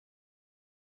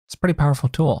 It's a pretty powerful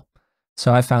tool.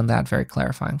 So I found that very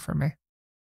clarifying for me.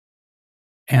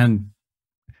 And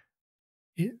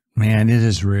man, it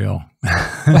is real.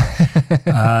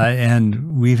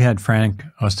 And we've had Frank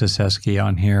Ostaseski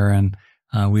on here, and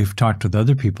we've talked with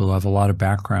other people who have a lot of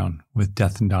background with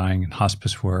death and dying and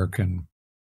hospice work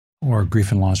or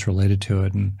grief and loss related to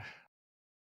it. And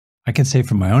I can say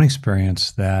from my own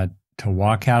experience that to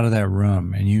walk out of that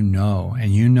room and you know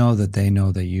that they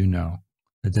know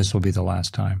that this will be the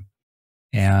last time.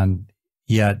 And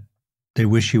yet they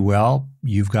wish you well,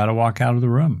 you've got to walk out of the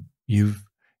room. You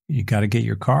got to get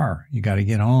your car. You got to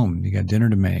get home. You got dinner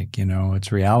to make.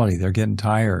 It's reality. They're getting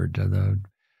tired. The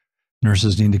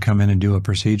nurses need to come in and do a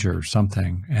procedure or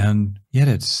something. And yet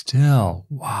it's still,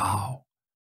 wow.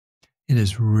 it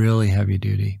is really heavy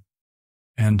duty.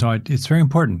 And it's very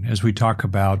important as we talk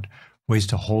about ways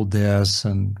to hold this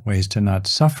and ways to not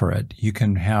suffer it. You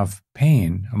can have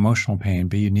pain, emotional pain,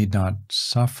 but you need not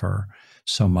suffer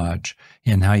so much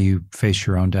in how you face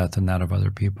your own death and that of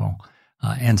other people.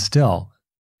 And still,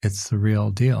 it's the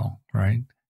real deal, right?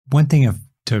 One thing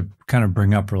to kind of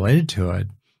bring up related to it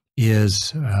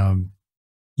is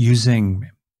using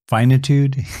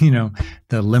finitude,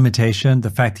 the limitation, the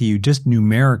fact that you just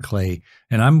numerically,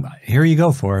 and here you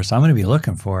go, Forrest, I'm going to be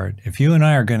looking for it. If you and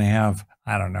I are going to have,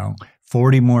 I don't know,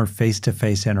 40 more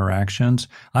face-to-face interactions,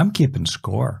 I'm keeping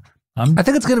score. I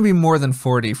think it's going to be more than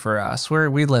 40 for us.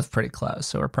 We live pretty close,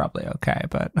 so we're probably okay.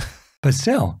 But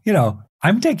still,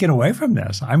 I'm taking away from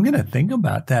this. I'm going to think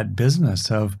about that business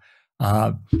of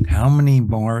how many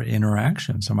more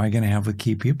interactions am I going to have with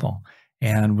key people?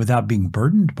 And without being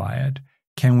burdened by it,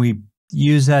 can we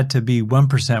use that to be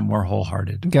 1% more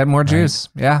wholehearted? Get more juice.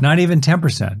 Yeah. Not even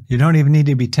 10%. You don't even need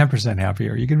to be 10%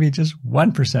 happier. You can be just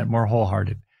 1% more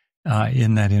wholehearted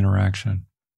in that interaction.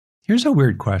 Here's a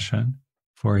weird question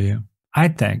for you. I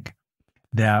think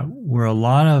that where a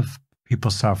lot of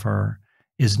people suffer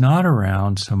is not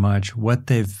around so much what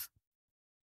they've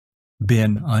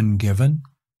been ungiven,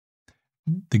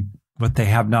 what they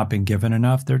have not been given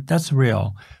enough. That's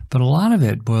real. But a lot of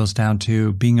it boils down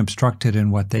to being obstructed in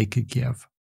what they could give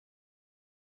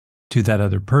to that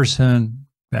other person,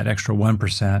 that extra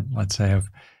 1%, let's say, of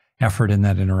effort in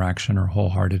that interaction or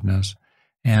wholeheartedness.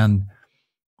 And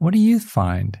what do you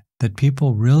find that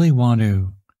people really want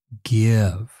to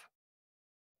give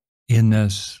in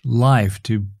this life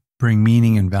to bring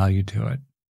meaning and value to it,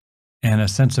 and a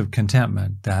sense of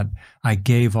contentment that I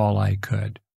gave all I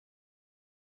could?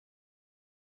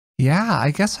 Yeah, I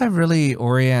guess I really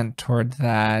orient toward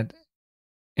that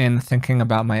in thinking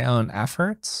about my own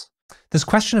efforts. This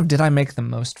question of did I make the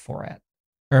most for it,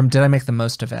 or did I make the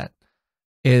most of it,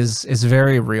 is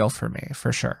very real for me,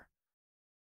 for sure.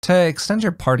 To extend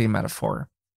your party metaphor,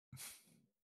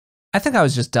 I think I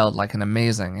was just dealt like an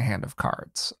amazing hand of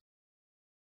cards.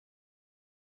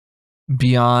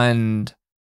 Beyond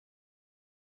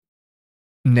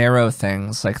narrow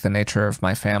things like the nature of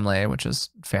my family, which is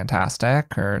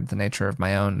fantastic, or the nature of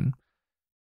my own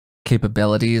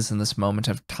capabilities in this moment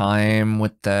of time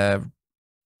with the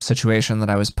situation that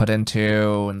I was put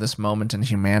into in this moment in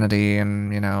humanity,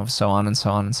 and, so on and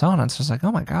so on and so on. It's just like,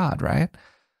 oh my God, right?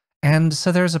 And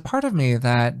so there's a part of me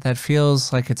that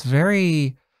feels like it's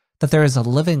that there is a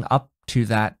living up to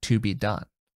that to be done.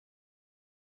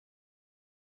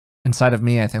 Inside of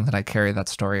me, I think that I carry that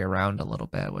story around a little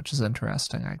bit, which is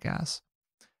interesting, I guess.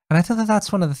 And I think that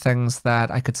that's one of the things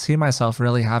that I could see myself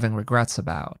really having regrets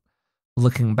about,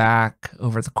 looking back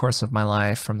over the course of my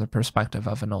life from the perspective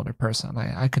of an older person.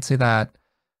 I could see that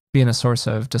being a source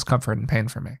of discomfort and pain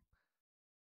for me.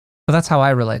 But that's how I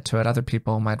relate to it. Other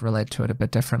people might relate to it a bit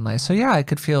differently. So yeah, I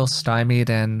could feel stymied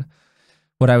in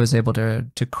what I was able to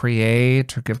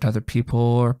create or give to other people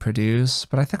or produce.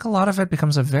 But I think a lot of it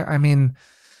becomes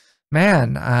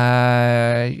man,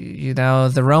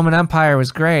 the Roman Empire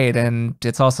was great, and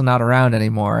it's also not around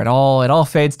anymore. It all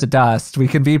fades to dust. We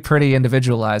can be pretty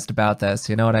individualized about this.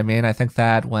 You know what I mean? I think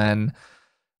that when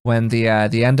the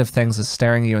end of things is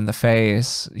staring you in the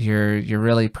face, you're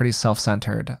really pretty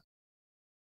self-centered,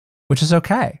 which is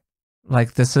okay.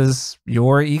 Like, this is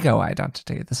your ego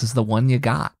identity. This is the one you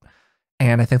got.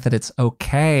 And I think that it's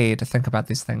okay to think about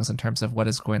these things in terms of what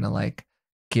is going to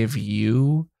give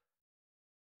you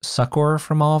succor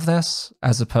from all of this,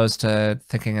 as opposed to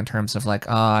thinking in terms of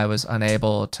I was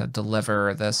unable to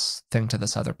deliver this thing to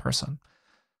this other person.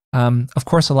 Of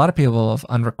course, a lot of people have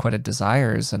unrequited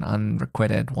desires and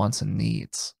unrequited wants and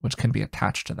needs, which can be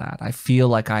attached to that. I feel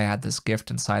like I had this gift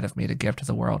inside of me to give to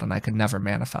the world, and I could never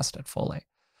manifest it fully.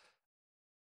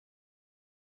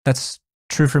 That's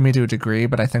true for me to a degree,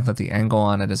 but I think that the angle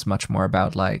on it is much more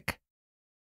about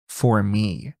for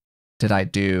me, did I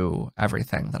do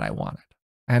everything that I wanted?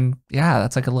 And yeah,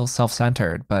 that's a little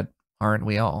self-centered, but aren't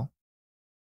we all?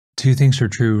 Two things are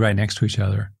true right next to each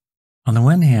other. On the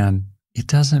one hand, it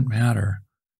doesn't matter.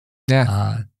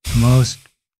 Yeah. Most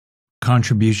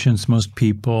contributions, most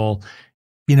people,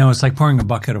 it's like pouring a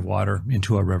bucket of water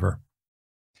into a river.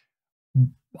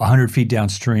 100 feet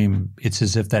downstream, it's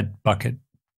as if that bucket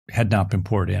had not been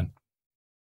poured in.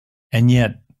 And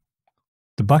yet,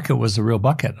 the bucket was the real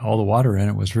bucket. All the water in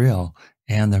it was real.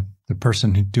 And the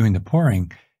person doing the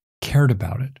pouring cared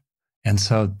about it. And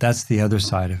so that's the other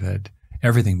side of it.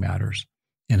 Everything matters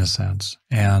in a sense.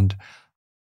 And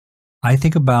I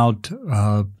think about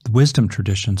wisdom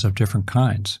traditions of different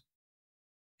kinds.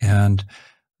 And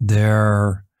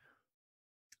there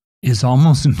is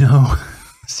almost no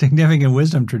significant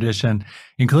wisdom tradition,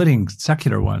 including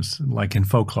secular ones, like in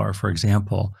folklore, for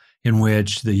example, in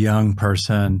which the young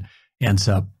person ends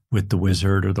up with the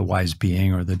wizard or the wise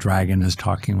being, or the dragon is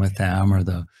talking with them, or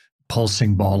the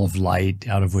pulsing ball of light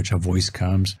out of which a voice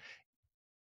comes.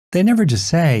 They never just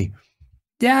say,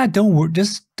 yeah,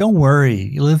 just don't worry.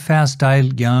 You live fast, die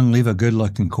young, leave a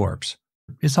good-looking corpse.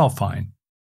 It's all fine.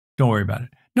 Don't worry about it.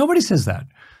 Nobody says that.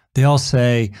 They all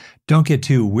say, don't get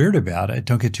too weird about it.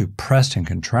 Don't get too pressed and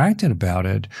contracted about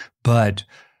it. But,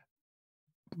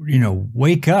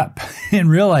 wake up and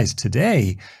realize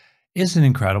today is an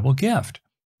incredible gift.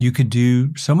 You could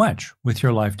do so much with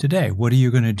your life today. What are you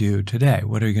going to do today?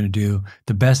 What are you going to do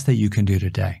the best that you can do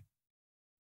today?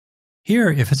 Here,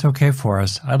 if it's okay for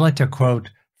us, I'd like to quote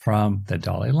from the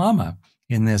Dalai Lama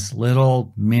in this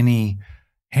little mini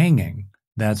hanging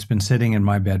that's been sitting in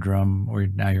my bedroom, or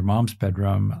now your mom's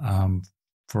bedroom,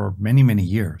 for many, many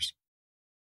years.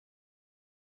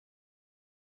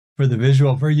 For the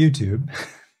visual for YouTube,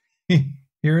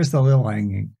 here's the little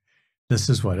hanging. This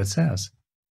is what it says.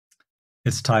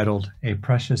 It's titled, A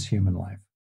Precious Human Life.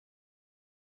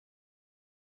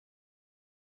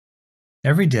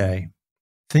 Every day,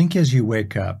 think as you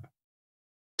wake up,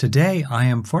 today I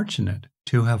am fortunate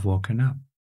to have woken up.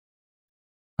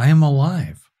 I am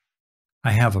alive.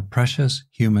 I have a precious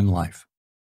human life.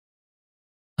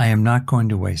 I am not going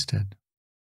to waste it.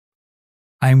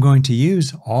 I am going to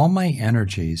use all my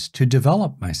energies to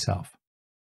develop myself,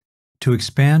 to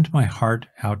expand my heart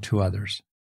out to others,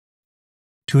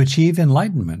 to achieve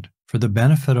enlightenment for the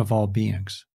benefit of all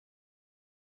beings.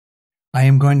 I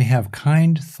am going to have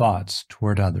kind thoughts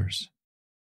toward others.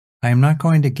 I am not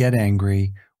going to get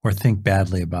angry or think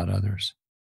badly about others.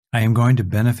 I am going to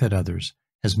benefit others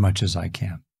as much as I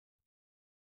can.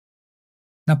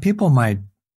 Now, people might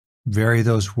vary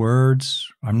those words.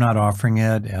 I'm not offering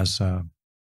it as a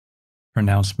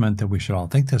pronouncement that we should all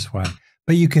think this way,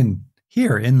 but you can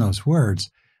hear in those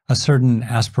words a certain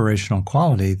aspirational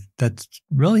quality that's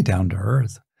really down to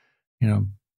earth.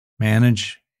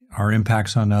 Manage our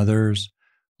impacts on others,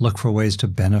 look for ways to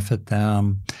benefit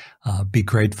them, be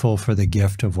grateful for the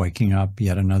gift of waking up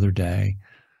yet another day,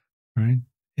 right?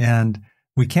 And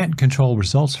we can't control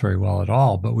results very well at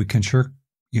all, but we can sure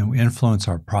influence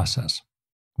our process,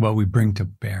 what we bring to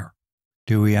bear.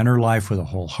 Do we enter life with a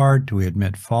whole heart? Do we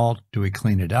admit fault? Do we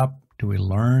clean it up? Do we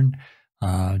learn?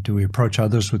 Do we approach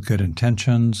others with good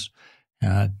intentions?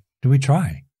 Do we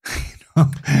try?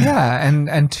 Yeah,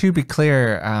 and to be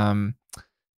clear,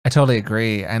 I totally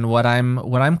agree. And what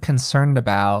I'm concerned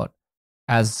about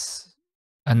as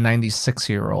a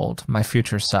 96-year-old, my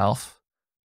future self,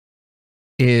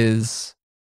 is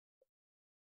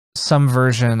some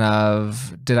version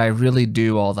of, did I really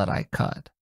do all that I could?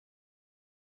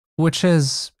 Which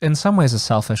is in some ways a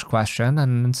selfish question,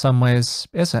 and in some ways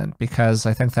isn't, because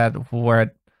I think that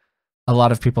where a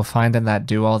lot of people find in that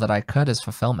do all that I could is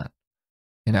fulfillment.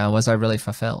 Was I really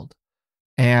fulfilled?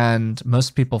 And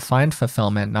most people find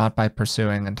fulfillment not by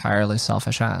pursuing entirely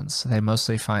selfish ends. They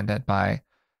mostly find it by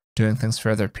doing things for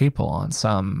other people in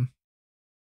some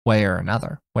way or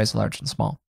another, ways large and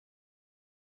small.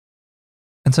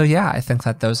 And so, yeah, I think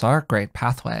that those are great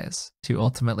pathways to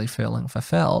ultimately feeling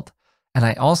fulfilled. And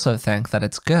I also think that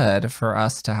it's good for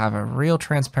us to have a real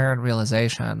transparent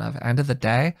realization of, end of the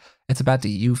day, it's about, do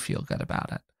you feel good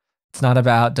about it? It's not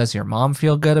about, does your mom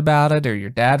feel good about it, or your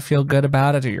dad feel good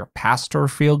about it, or your pastor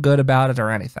feel good about it,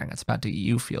 or anything. It's about, do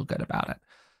you feel good about it?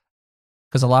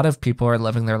 Because a lot of people are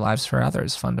living their lives for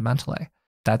others, fundamentally.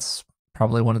 That's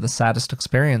probably one of the saddest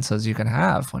experiences you can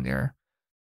have when you're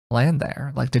laying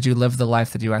there. Like, did you live the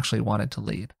life that you actually wanted to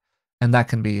lead? And that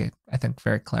can be, I think,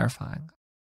 very clarifying.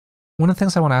 One of the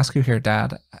things I want to ask you here,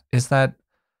 Dad, is that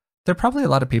there are probably a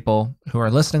lot of people who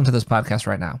are listening to this podcast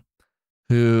right now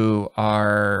who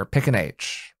are, pick an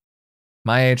age,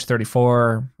 my age,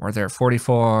 34, or they're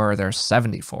 44, or they're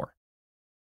 74.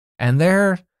 And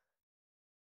they're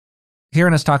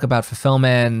hearing us talk about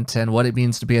fulfillment and what it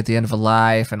means to be at the end of a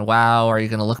life, and wow, are you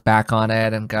going to look back on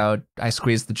it and go, I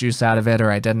squeezed the juice out of it, or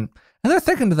I didn't? And they're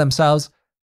thinking to themselves,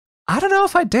 I don't know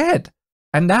if I did,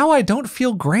 and now I don't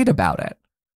feel great about it.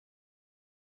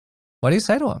 What do you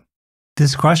say to them?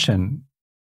 This question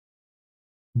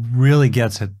really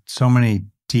gets at so many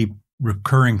deep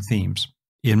recurring themes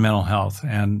in mental health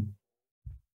and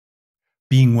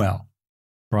being well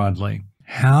broadly.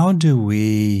 How do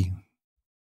we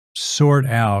sort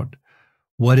out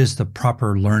what is the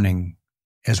proper learning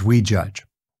as we judge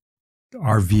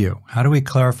our view? How do we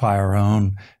clarify our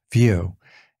own view?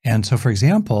 And so, for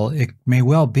example, it may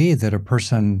well be that a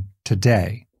person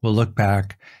today will look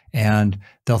back and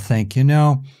they'll think,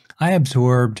 I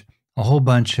absorbed a whole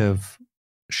bunch of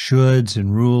shoulds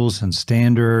and rules and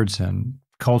standards and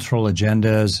cultural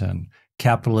agendas and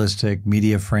capitalistic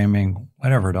media framing,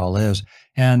 whatever it all is.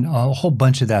 And a whole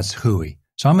bunch of that's hooey.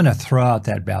 So I'm going to throw out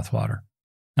that bathwater.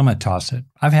 I'm going to toss it.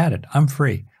 I've had it. I'm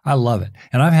free. I love it.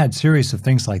 And I've had series of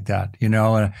things like that,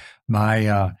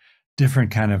 my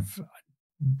different kind of,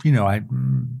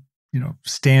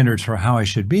 standards for how I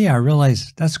should be. I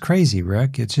realize that's crazy,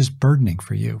 Rick. It's just burdening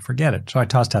for you. Forget it. So I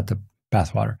tossed out the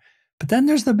bathwater. But then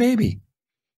there's the baby.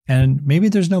 And maybe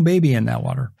there's no baby in that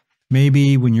water.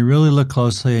 Maybe when you really look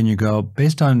closely and you go,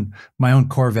 based on my own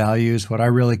core values, what I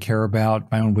really care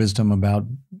about, my own wisdom about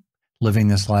living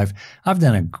this life,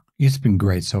 it's been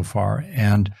great so far.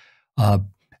 And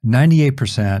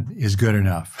 98% is good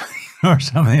enough or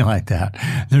something like that.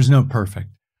 There's no perfect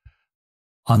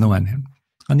on the one hand.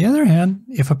 On the other hand,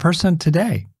 if a person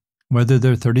today, whether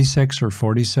they're 36 or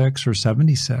 46 or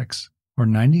 76 or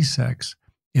 96,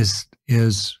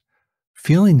 is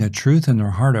feeling the truth in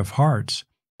their heart of hearts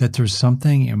that there's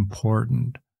something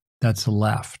important that's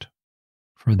left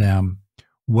for them,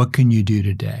 what can you do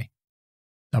today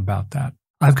about that?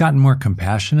 I've gotten more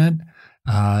compassionate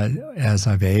as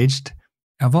I've aged.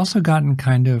 I've also gotten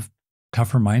kind of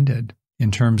tougher minded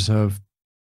in terms of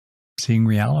seeing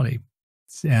reality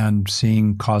and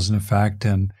seeing cause and effect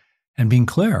and being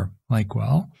clear. Like,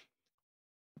 well,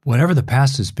 whatever the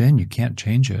past has been, you can't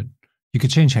change it. You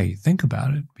could change how you think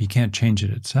about it, but you can't change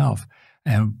it itself.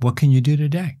 And what can you do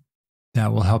today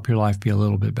that will help your life be a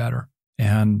little bit better?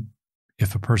 And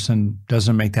if a person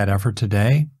doesn't make that effort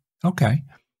today, okay,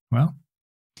 well,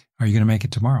 are you going to make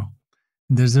it tomorrow?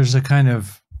 There's a kind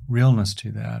of realness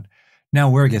to that. Now,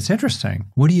 where it gets interesting,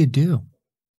 what do you do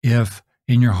if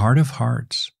in your heart of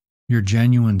hearts, your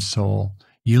genuine soul,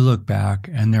 you look back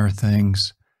and there are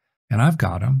things, and I've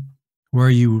got them, where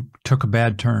you took a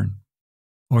bad turn,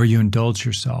 or you indulged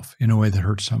yourself in a way that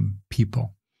hurt some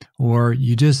people, or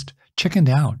you just chickened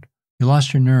out, you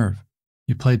lost your nerve,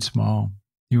 you played small,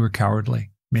 you were cowardly,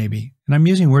 maybe. And I'm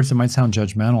using words that might sound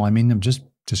judgmental. I mean them just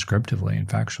descriptively and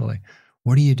factually.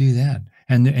 What do you do then?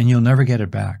 And you'll never get it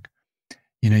back.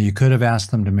 You could have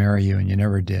asked them to marry you and you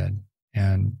never did.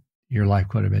 And your life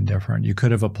could have been different. You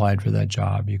could have applied for that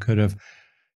job. You could have,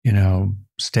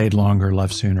 stayed longer,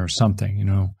 left sooner, something,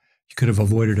 you could have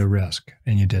avoided a risk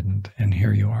and you didn't. And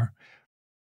here you are.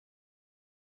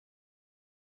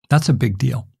 That's a big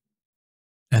deal.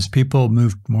 As people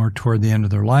move more toward the end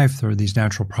of their life, there are these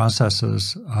natural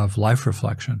processes of life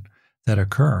reflection that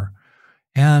occur.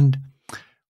 And,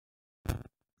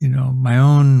 my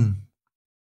own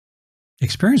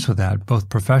experience with that, both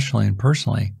professionally and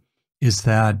personally, is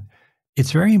that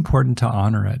it's very important to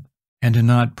honor it and to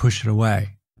not push it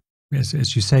away.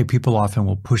 As you say, people often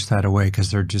will push that away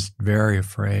because they're just very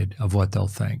afraid of what they'll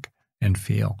think and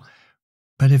feel.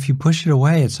 But if you push it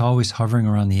away, it's always hovering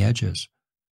around the edges.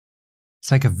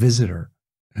 It's like a visitor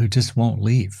who just won't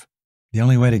leave. The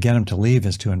only way to get them to leave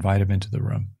is to invite them into the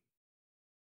room,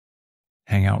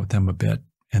 hang out with them a bit,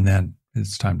 and then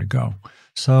it's time to go.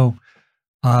 So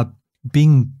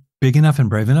being big enough and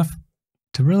brave enough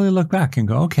to really look back and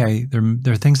go, okay, there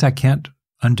are things I can't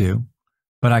undo,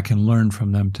 but I can learn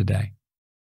from them today.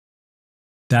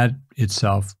 That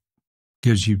itself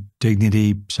gives you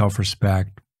dignity,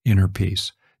 self-respect, inner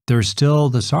peace. There's still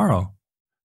the sorrow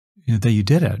that you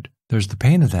did it. There's the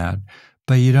pain of that,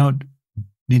 but you don't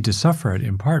need to suffer it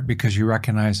in part because you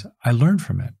recognize, I learned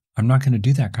from it. I'm not going to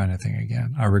do that kind of thing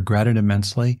again. I regret it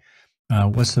immensely.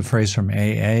 What's the phrase from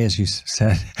AA? As you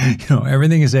said,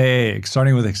 everything is AA,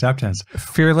 starting with acceptance.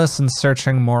 Fearless and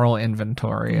searching moral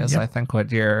inventory is, I think, what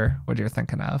you're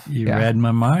thinking of. You read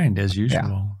my mind as usual.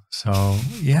 Yeah. So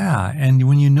yeah, and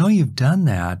when you've done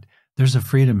that, there's a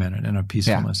freedom in it and a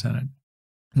peacefulness in it.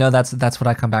 No, that's what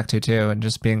I come back to too, and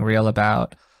just being real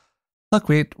about. Look,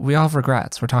 we all have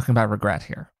regrets. We're talking about regret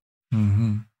here.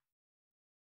 Mm-hmm.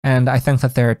 And I think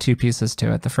that there are two pieces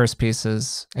to it. The first piece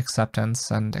is acceptance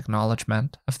and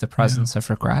acknowledgement of the presence of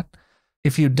regret.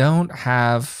 If you don't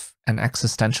have an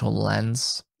existential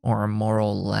lens or a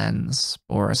moral lens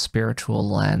or a spiritual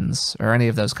lens or any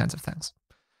of those kinds of things,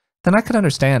 then I could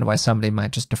understand why somebody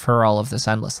might just defer all of this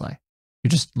endlessly.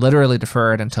 You just literally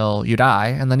defer it until you die,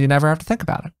 and then you never have to think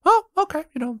about it. Oh, okay,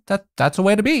 that's a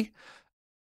way to be.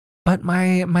 But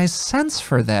my sense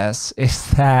for this is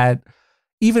that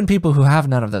even people who have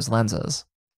none of those lenses,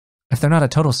 if they're not a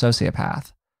total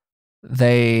sociopath,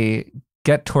 they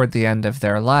get toward the end of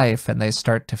their life and they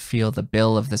start to feel the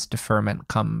bill of this deferment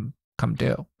come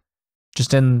due.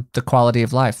 Just in the quality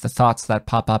of life, the thoughts that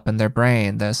pop up in their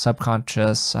brain, the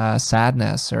subconscious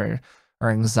sadness or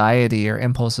anxiety or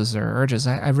impulses or urges.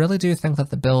 I really do think that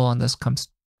the bill on this comes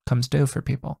due for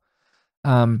people.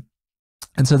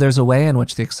 And so there's a way in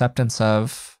which the acceptance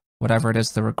of whatever it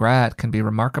is, the regret, can be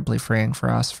remarkably freeing for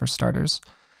us, for starters.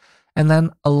 And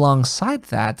then alongside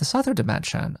that, this other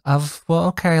dimension of, well,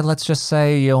 okay, let's just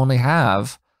say you only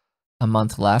have a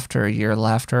month left or a year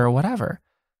left or whatever.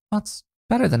 Well, it's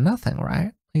better than nothing,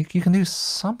 right? You can do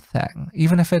something,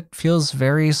 even if it feels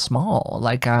very small.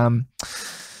 Like, to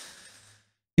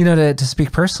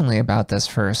speak personally about this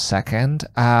for a second,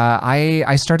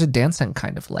 I started dancing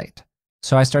kind of late.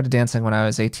 So I started dancing when I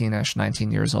was 18-ish,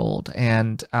 19 years old.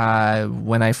 And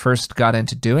when I first got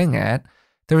into doing it,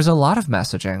 there was a lot of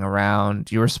messaging around,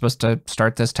 you were supposed to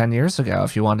start this 10 years ago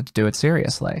if you wanted to do it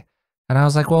seriously. And I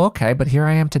was like, well, okay, but here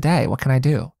I am today. What can I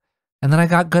do? And then I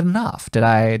got good enough. Did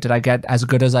I get as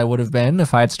good as I would have been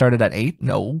if I had started at 8?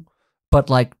 No. But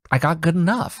like, I got good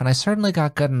enough, and I certainly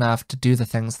got good enough to do the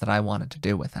things that I wanted to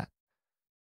do with it.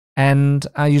 And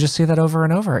you just see that over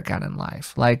and over again in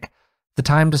life. Like, the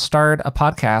time to start a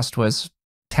podcast was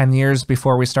 10 years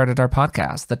before we started our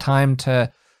podcast. The time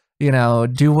to,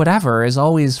 do whatever is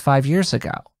always 5 years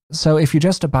ago. So if you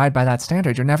just abide by that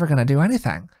standard, you're never going to do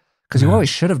anything, because you always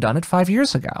should have done it 5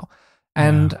 years ago.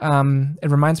 And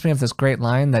it reminds me of this great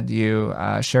line that you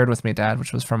shared with me, Dad,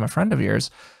 which was from a friend of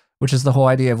yours, which is the whole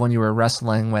idea of when you were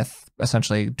wrestling with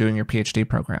essentially doing your PhD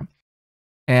program.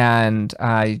 And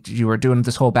you were doing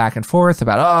this whole back and forth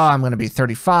about, oh, I'm going to be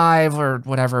 35 or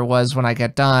whatever it was when I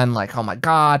get done. Like, oh my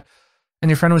God. And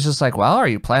your friend was just like, well, are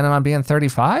you planning on being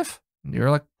 35? And you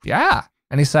were like, yeah.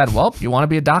 And he said, well, you want to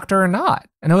be a doctor or not?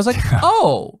 And it was like,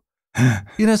 oh,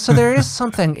 so there is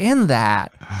something in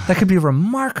that could be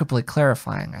remarkably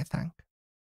clarifying, I think.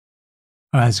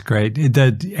 Oh, that's great.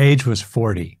 The age was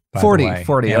 40, by 40, the way.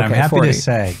 40, and okay, I'm happy 40. to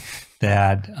say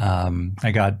that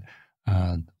I got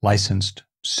licensed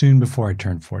soon before I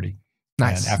turned 40.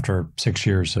 Nice. And after 6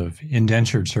 years of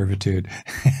indentured servitude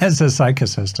as a psych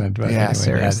assistant. But yeah, anyway,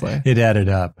 seriously. It added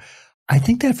up. I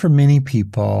think that for many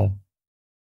people,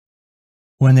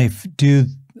 when they do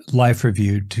life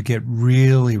review to get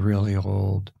really, really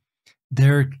old,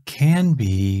 there can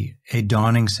be a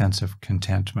dawning sense of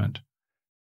contentment.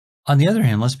 On the other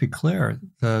hand, let's be clear,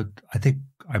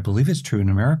 I believe it's true in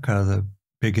America, the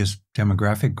biggest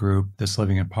demographic group that's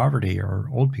living in poverty are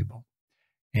old people.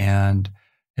 And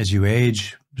as you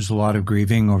age, there's a lot of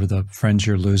grieving over the friends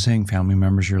you're losing, family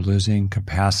members you're losing,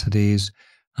 capacities.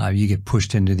 You get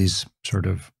pushed into these sort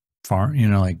of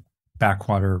like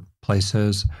backwater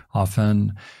places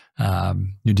often.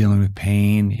 You're dealing with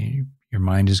pain. Your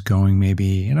mind is going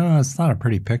maybe, it's not a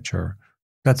pretty picture.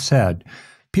 That said,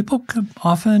 people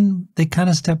often, they kind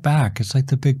of step back. It's like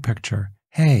the big picture.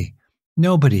 Hey,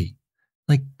 nobody,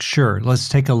 like, sure, let's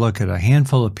take a look at a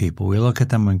handful of people. We look at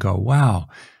them and go, wow,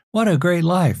 what a great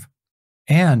life.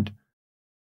 And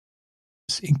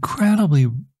it's incredibly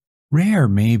rare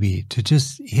maybe to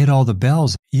just hit all the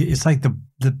bells. It's like the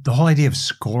whole idea of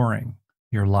scoring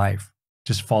your life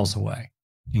just falls away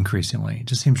increasingly. It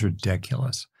just seems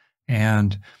ridiculous.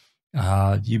 And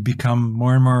you become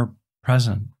more and more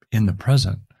present in the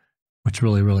present, which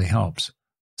really, really helps.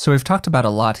 So we've talked about a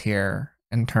lot here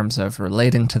in terms of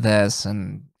relating to this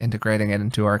and integrating it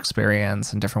into our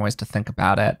experience and different ways to think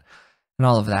about it and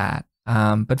all of that.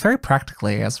 But very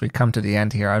practically, as we come to the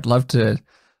end here, I'd love to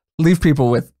leave people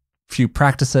with a few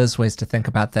practices, ways to think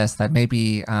about this that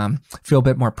maybe feel a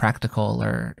bit more practical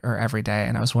or everyday.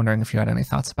 And I was wondering if you had any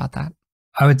thoughts about that.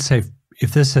 I would say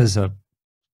if this is a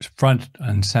front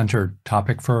and center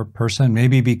topic for a person,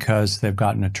 maybe because they've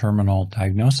gotten a terminal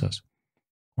diagnosis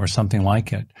or something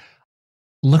like it,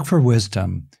 look for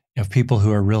wisdom of people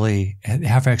who are really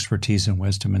have expertise and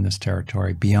wisdom in this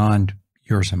territory beyond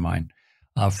yours and mine.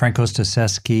 Franco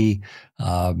Staszewski,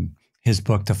 his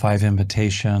book, The Five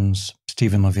Invitations,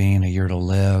 Stephen Levine, A Year to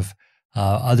Live,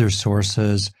 other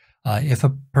sources. If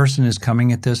a person is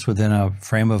coming at this within a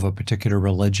frame of a particular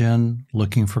religion,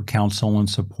 looking for counsel and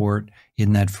support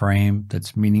in that frame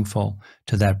that's meaningful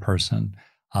to that person.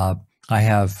 I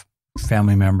have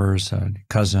family members,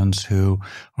 cousins who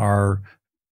are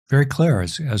very clear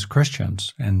as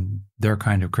Christians and their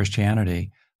kind of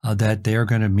Christianity that they are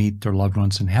going to meet their loved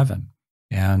ones in heaven.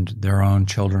 And their own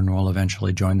children will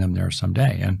eventually join them there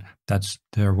someday. And that's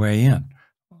their way in.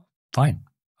 Fine.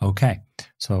 Okay.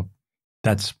 So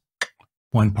that's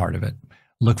one part of it.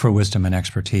 Look for wisdom and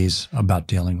expertise about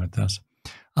dealing with this.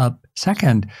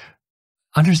 Second,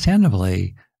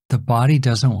 understandably, the body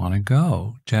doesn't want to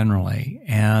go generally.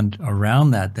 And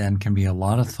around that then can be a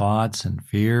lot of thoughts and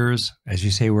fears. As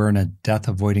you say, we're in a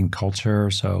death-avoiding culture.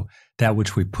 So that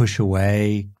which we push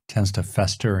away tends to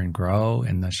fester and grow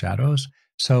in the shadows.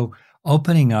 So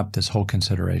opening up this whole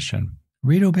consideration,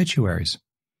 read obituaries,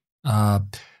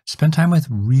 spend time with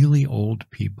really old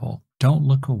people, Don't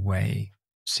look away.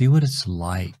 See what it's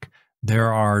like.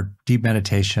 There are deep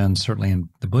meditations, certainly in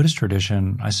the Buddhist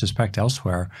tradition, I suspect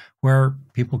elsewhere, where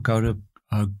people go to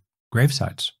grave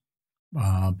sites,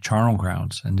 charnel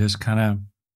grounds, and just kind of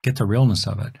get the realness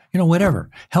of it. Whatever.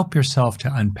 Help yourself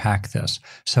to unpack this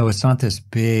so it's not this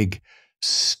big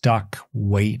stuck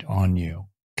weight on you,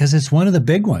 because it's one of the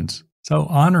big ones. So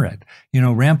honor it.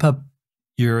 Ramp up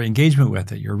your engagement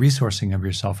with it, your resourcing of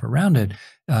yourself around it,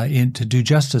 to do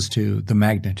justice to the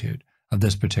magnitude of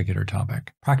this particular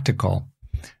topic. Practical.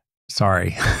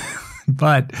 Sorry.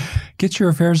 But get your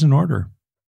affairs in order.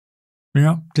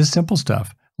 Just simple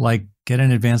stuff like get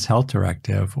an advanced health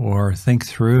directive, or think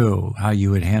through how you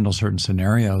would handle certain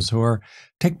scenarios, or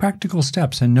take practical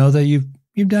steps and know that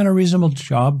you've done a reasonable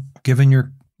job given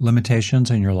your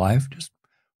limitations in your life. Just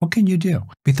what can you do?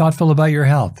 Be thoughtful about your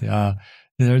health.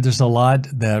 There's a lot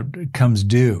that comes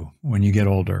due when you get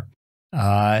older.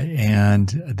 And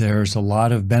there's a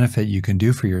lot of benefit you can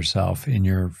do for yourself in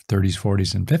your 30s,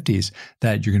 40s, and 50s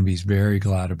that you're going to be very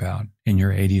glad about in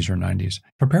your 80s or 90s.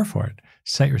 Prepare for it.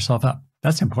 Set yourself up.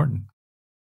 That's important.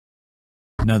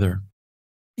 Another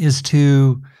is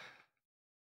to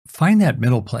find that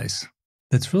middle place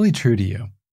that's really true to you,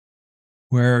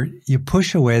 where you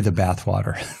push away the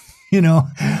bathwater,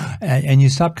 and you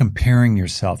stop comparing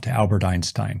yourself to Albert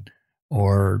Einstein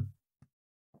or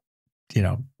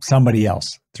somebody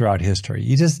else throughout history.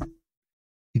 You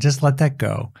just let that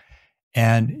go,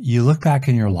 and you look back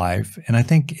in your life, and I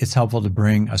think it's helpful to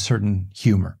bring a certain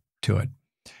humor to it.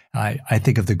 I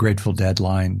think of the Grateful Dead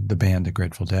line, the band, the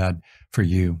Grateful Dead, for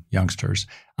you youngsters.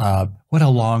 What a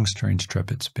long, strange trip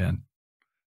it's been.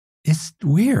 It's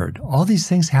weird. All these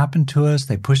things happen to us.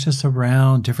 They push us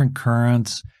around, different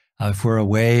currents. If we're a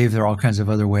wave, there are all kinds of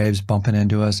other waves bumping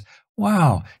into us.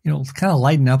 Wow. Kind of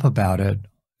lighten up about it.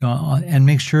 And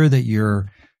make sure that you're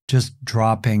just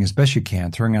dropping, as best you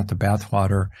can, throwing out the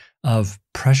bathwater of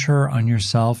pressure on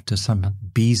yourself to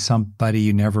be somebody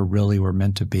you never really were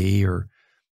meant to be, or,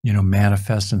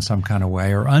 manifest in some kind of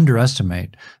way, or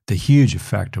underestimate the huge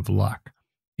effect of luck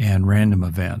and random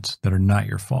events that are not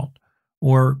your fault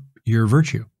or your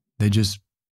virtue.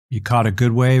 You caught a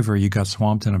good wave or you got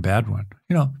swamped in a bad one,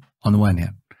 on the one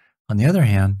hand. On the other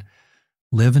hand,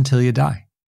 live until you die.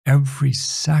 Every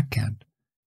second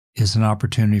is an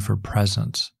opportunity for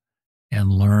presence and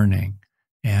learning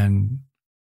and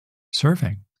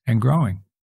serving and growing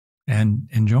and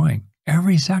enjoying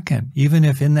every second, even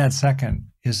if in that second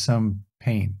is some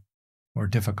pain or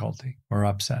difficulty or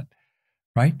upset,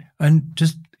 right? And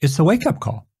it's the wake-up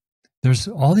call. There's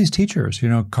all these teachers,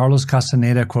 Carlos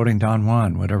Castaneda quoting Don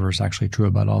Juan, whatever is actually true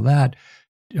about all that,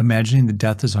 imagining the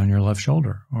death is on your left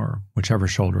shoulder, or whichever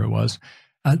shoulder it was.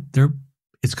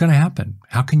 It's going to happen.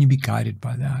 How can you be guided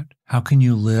by that? How can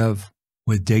you live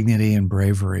with dignity and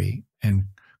bravery and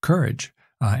courage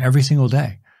every single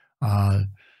day?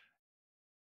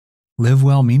 Live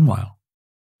well meanwhile.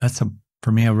 That's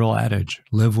for me, a real adage.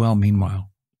 Live well meanwhile.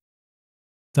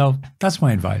 So that's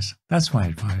my advice. That's my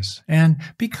advice. And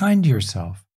be kind to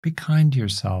yourself. Be kind to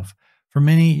yourself. For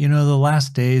many, the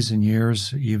last days and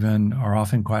years even are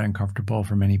often quite uncomfortable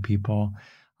for many people.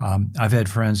 I've had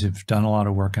friends who've done a lot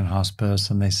of work in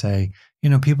hospice, and they say,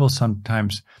 people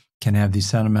sometimes can have these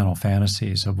sentimental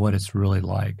fantasies of what it's really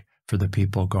like for the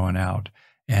people going out.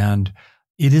 And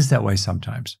it is that way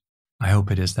sometimes. I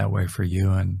hope it is that way for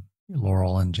you and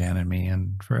Laurel and Jan and me,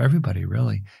 and for everybody,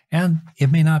 really. And it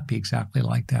may not be exactly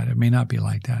like that. It may not be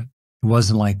like that. It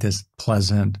wasn't like this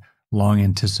pleasant, long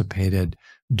anticipated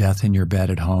death in your bed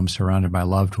at home surrounded by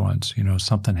loved ones.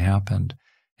 Something happened.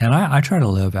 And I try to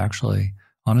live, actually,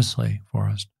 honestly,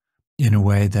 Forrest, in a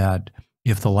way that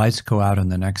if the lights go out in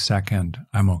the next second,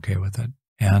 I'm okay with it.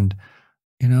 And,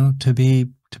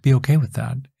 to be okay with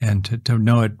that, and to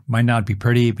know it might not be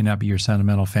pretty, it may not be your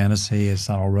sentimental fantasy, it's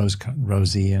not all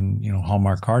rosy and,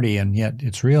 Hallmark Hardy, and yet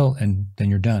it's real, and then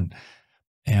you're done.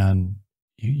 And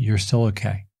you're still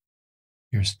okay.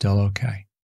 You're still okay.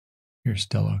 You're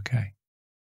still okay.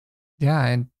 Yeah,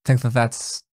 I think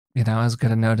that's, as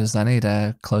good a note as any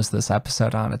to close this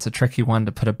episode on. It's a tricky one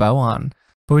to put a bow on,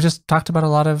 but we just talked about a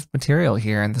lot of material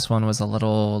here, and this one was a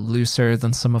little looser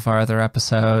than some of our other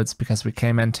episodes because we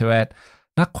came into it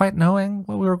not quite knowing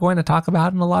what we were going to talk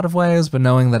about in a lot of ways, but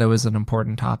knowing that it was an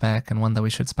important topic and one that we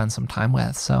should spend some time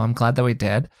with. So I'm glad that we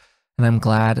did. And I'm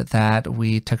glad that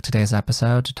we took today's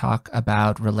episode to talk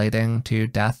about relating to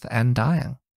death and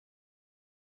dying.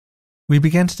 We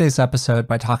began today's episode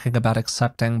by talking about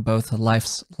accepting both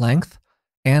life's length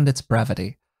and its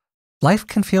brevity. Life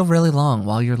can feel really long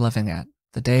while you're living it.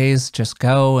 The days just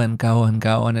go and go and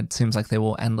go, and it seems like they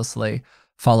will endlessly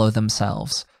follow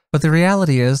themselves. But the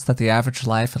reality is that the average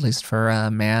life, at least for a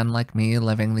man like me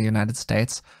living in the United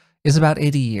States, is about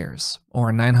 80 years,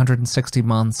 or 960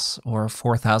 months, or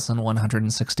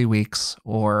 4,160 weeks,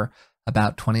 or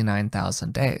about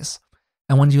 29,000 days.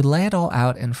 And when you lay it all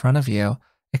out in front of you,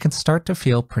 it can start to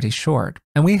feel pretty short.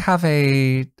 And we have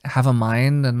a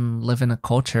mind and live in a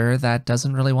culture that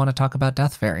doesn't really want to talk about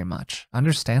death very much.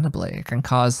 Understandably, it can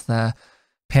cause the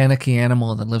panicky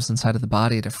animal that lives inside of the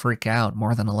body to freak out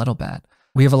more than a little bit.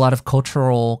 We have a lot of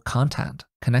cultural content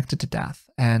connected to death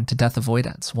and to death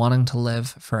avoidance, wanting to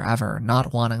live forever,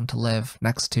 not wanting to live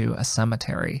next to a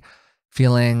cemetery,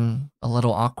 feeling a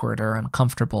little awkward or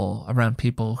uncomfortable around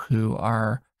people who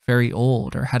are very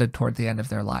old or headed toward the end of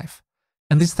their life.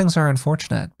 And these things are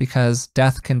unfortunate because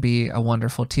death can be a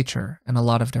wonderful teacher in a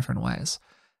lot of different ways.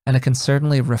 And it can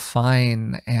certainly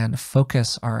refine and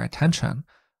focus our attention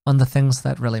on the things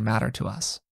that really matter to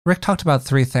us. Rick talked about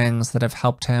 3 things that have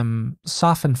helped him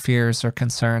soften fears or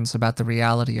concerns about the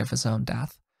reality of his own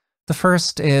death. The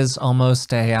first is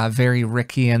almost a very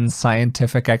Rickian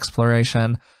scientific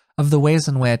exploration of the ways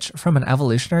in which, from an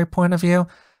evolutionary point of view,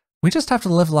 we just have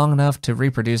to live long enough to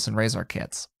reproduce and raise our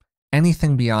kids.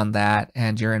 Anything beyond that,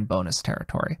 and you're in bonus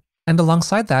territory. And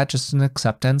alongside that, just an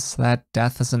acceptance that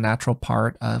death is a natural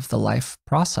part of the life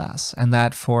process, and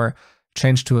that for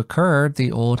change to occur,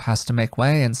 the old has to make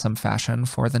way in some fashion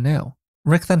for the new.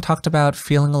 Rick then talked about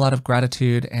feeling a lot of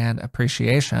gratitude and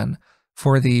appreciation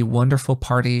for the wonderful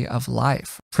party of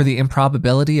life, for the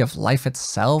improbability of life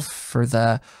itself, for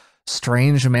the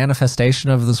strange manifestation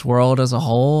of this world as a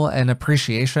whole, and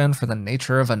appreciation for the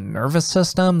nature of a nervous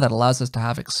system that allows us to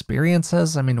have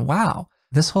experiences. I mean, wow,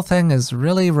 this whole thing is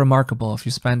really remarkable if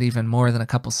you spend even more than a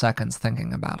couple seconds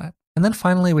thinking about it. And then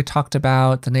finally, we talked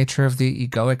about the nature of the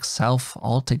egoic self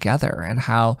altogether and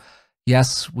how,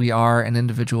 yes, we are an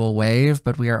individual wave,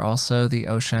 but we are also the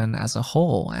ocean as a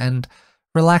whole. And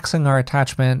relaxing our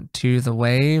attachment to the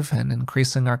wave and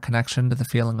increasing our connection to the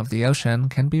feeling of the ocean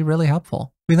can be really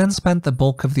helpful. We then spent the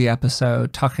bulk of the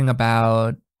episode talking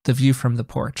about the view from the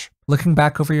porch. Looking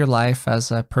back over your life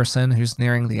as a person who's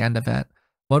nearing the end of it,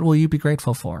 what will you be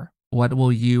grateful for? What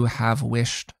will you have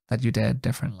wished that you did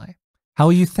differently? How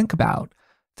will you think about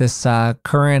this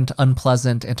current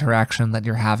unpleasant interaction that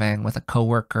you're having with a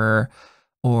coworker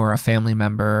or a family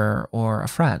member or a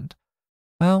friend?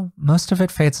 Well, most of it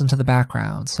fades into the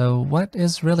background, so what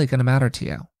is really going to matter to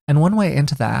you? And one way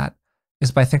into that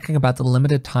is by thinking about the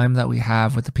limited time that we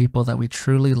have with the people that we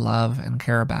truly love and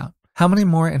care about. How many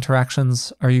more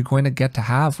interactions are you going to get to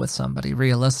have with somebody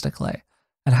realistically?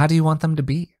 And how do you want them to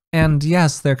be? And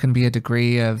yes, there can be a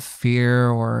degree of fear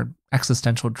or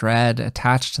existential dread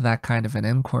attached to that kind of an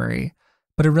inquiry,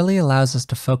 but it really allows us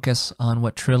to focus on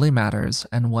what truly matters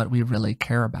and what we really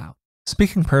care about.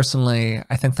 Speaking personally,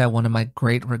 I think that one of my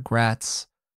great regrets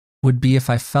would be if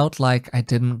I felt like I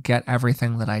didn't get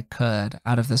everything that I could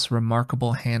out of this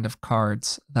remarkable hand of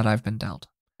cards that I've been dealt.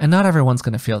 And not everyone's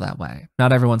going to feel that way.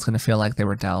 Not everyone's going to feel like they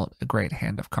were dealt a great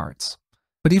hand of cards.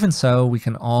 But even so, we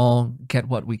can all get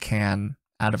what we can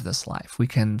out of this life. We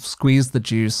can squeeze the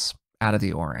juice out of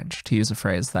the orange, to use a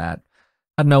phrase that,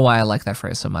 I don't know why I like that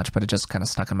phrase so much, but it just kind of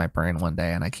stuck in my brain one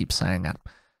day and I keep saying it.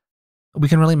 We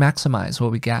can really maximize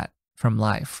what we get from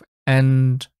life.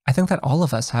 And I think that all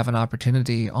of us have an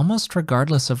opportunity, almost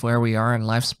regardless of where we are in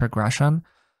life's progression,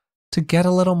 to get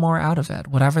a little more out of it,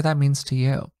 whatever that means to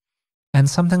you. And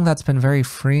something that's been very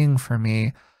freeing for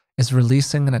me is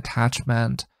releasing an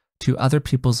attachment to other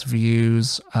people's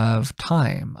views of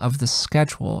time, of the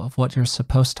schedule, of what you're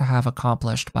supposed to have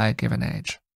accomplished by a given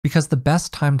age. Because the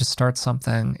best time to start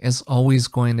something is always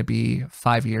going to be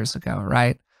 5 years ago,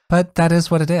 right? But that is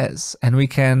what it is. And we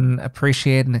can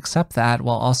appreciate and accept that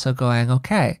while also going,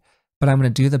 okay, but I'm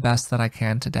going to do the best that I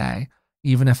can today,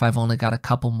 even if I've only got a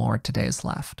couple more todays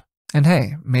left. And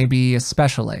hey, maybe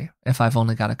especially if I've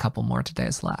only got a couple more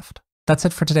todays left. That's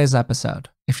it for today's episode.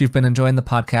 If you've been enjoying the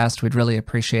podcast, we'd really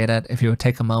appreciate it if you would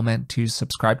take a moment to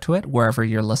subscribe to it wherever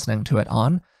you're listening to it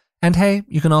on. And hey,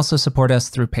 you can also support us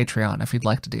through Patreon if you'd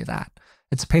like to do that.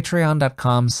 It's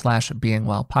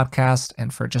patreon.com/beingwellpodcast,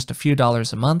 and for just a few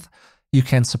dollars a month, you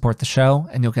can support the show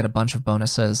and you'll get a bunch of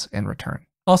bonuses in return.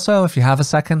 Also, if you have a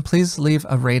second, please leave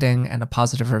a rating and a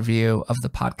positive review of the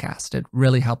podcast. It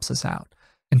really helps us out.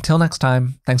 Until next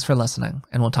time, thanks for listening,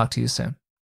 and we'll talk to you soon.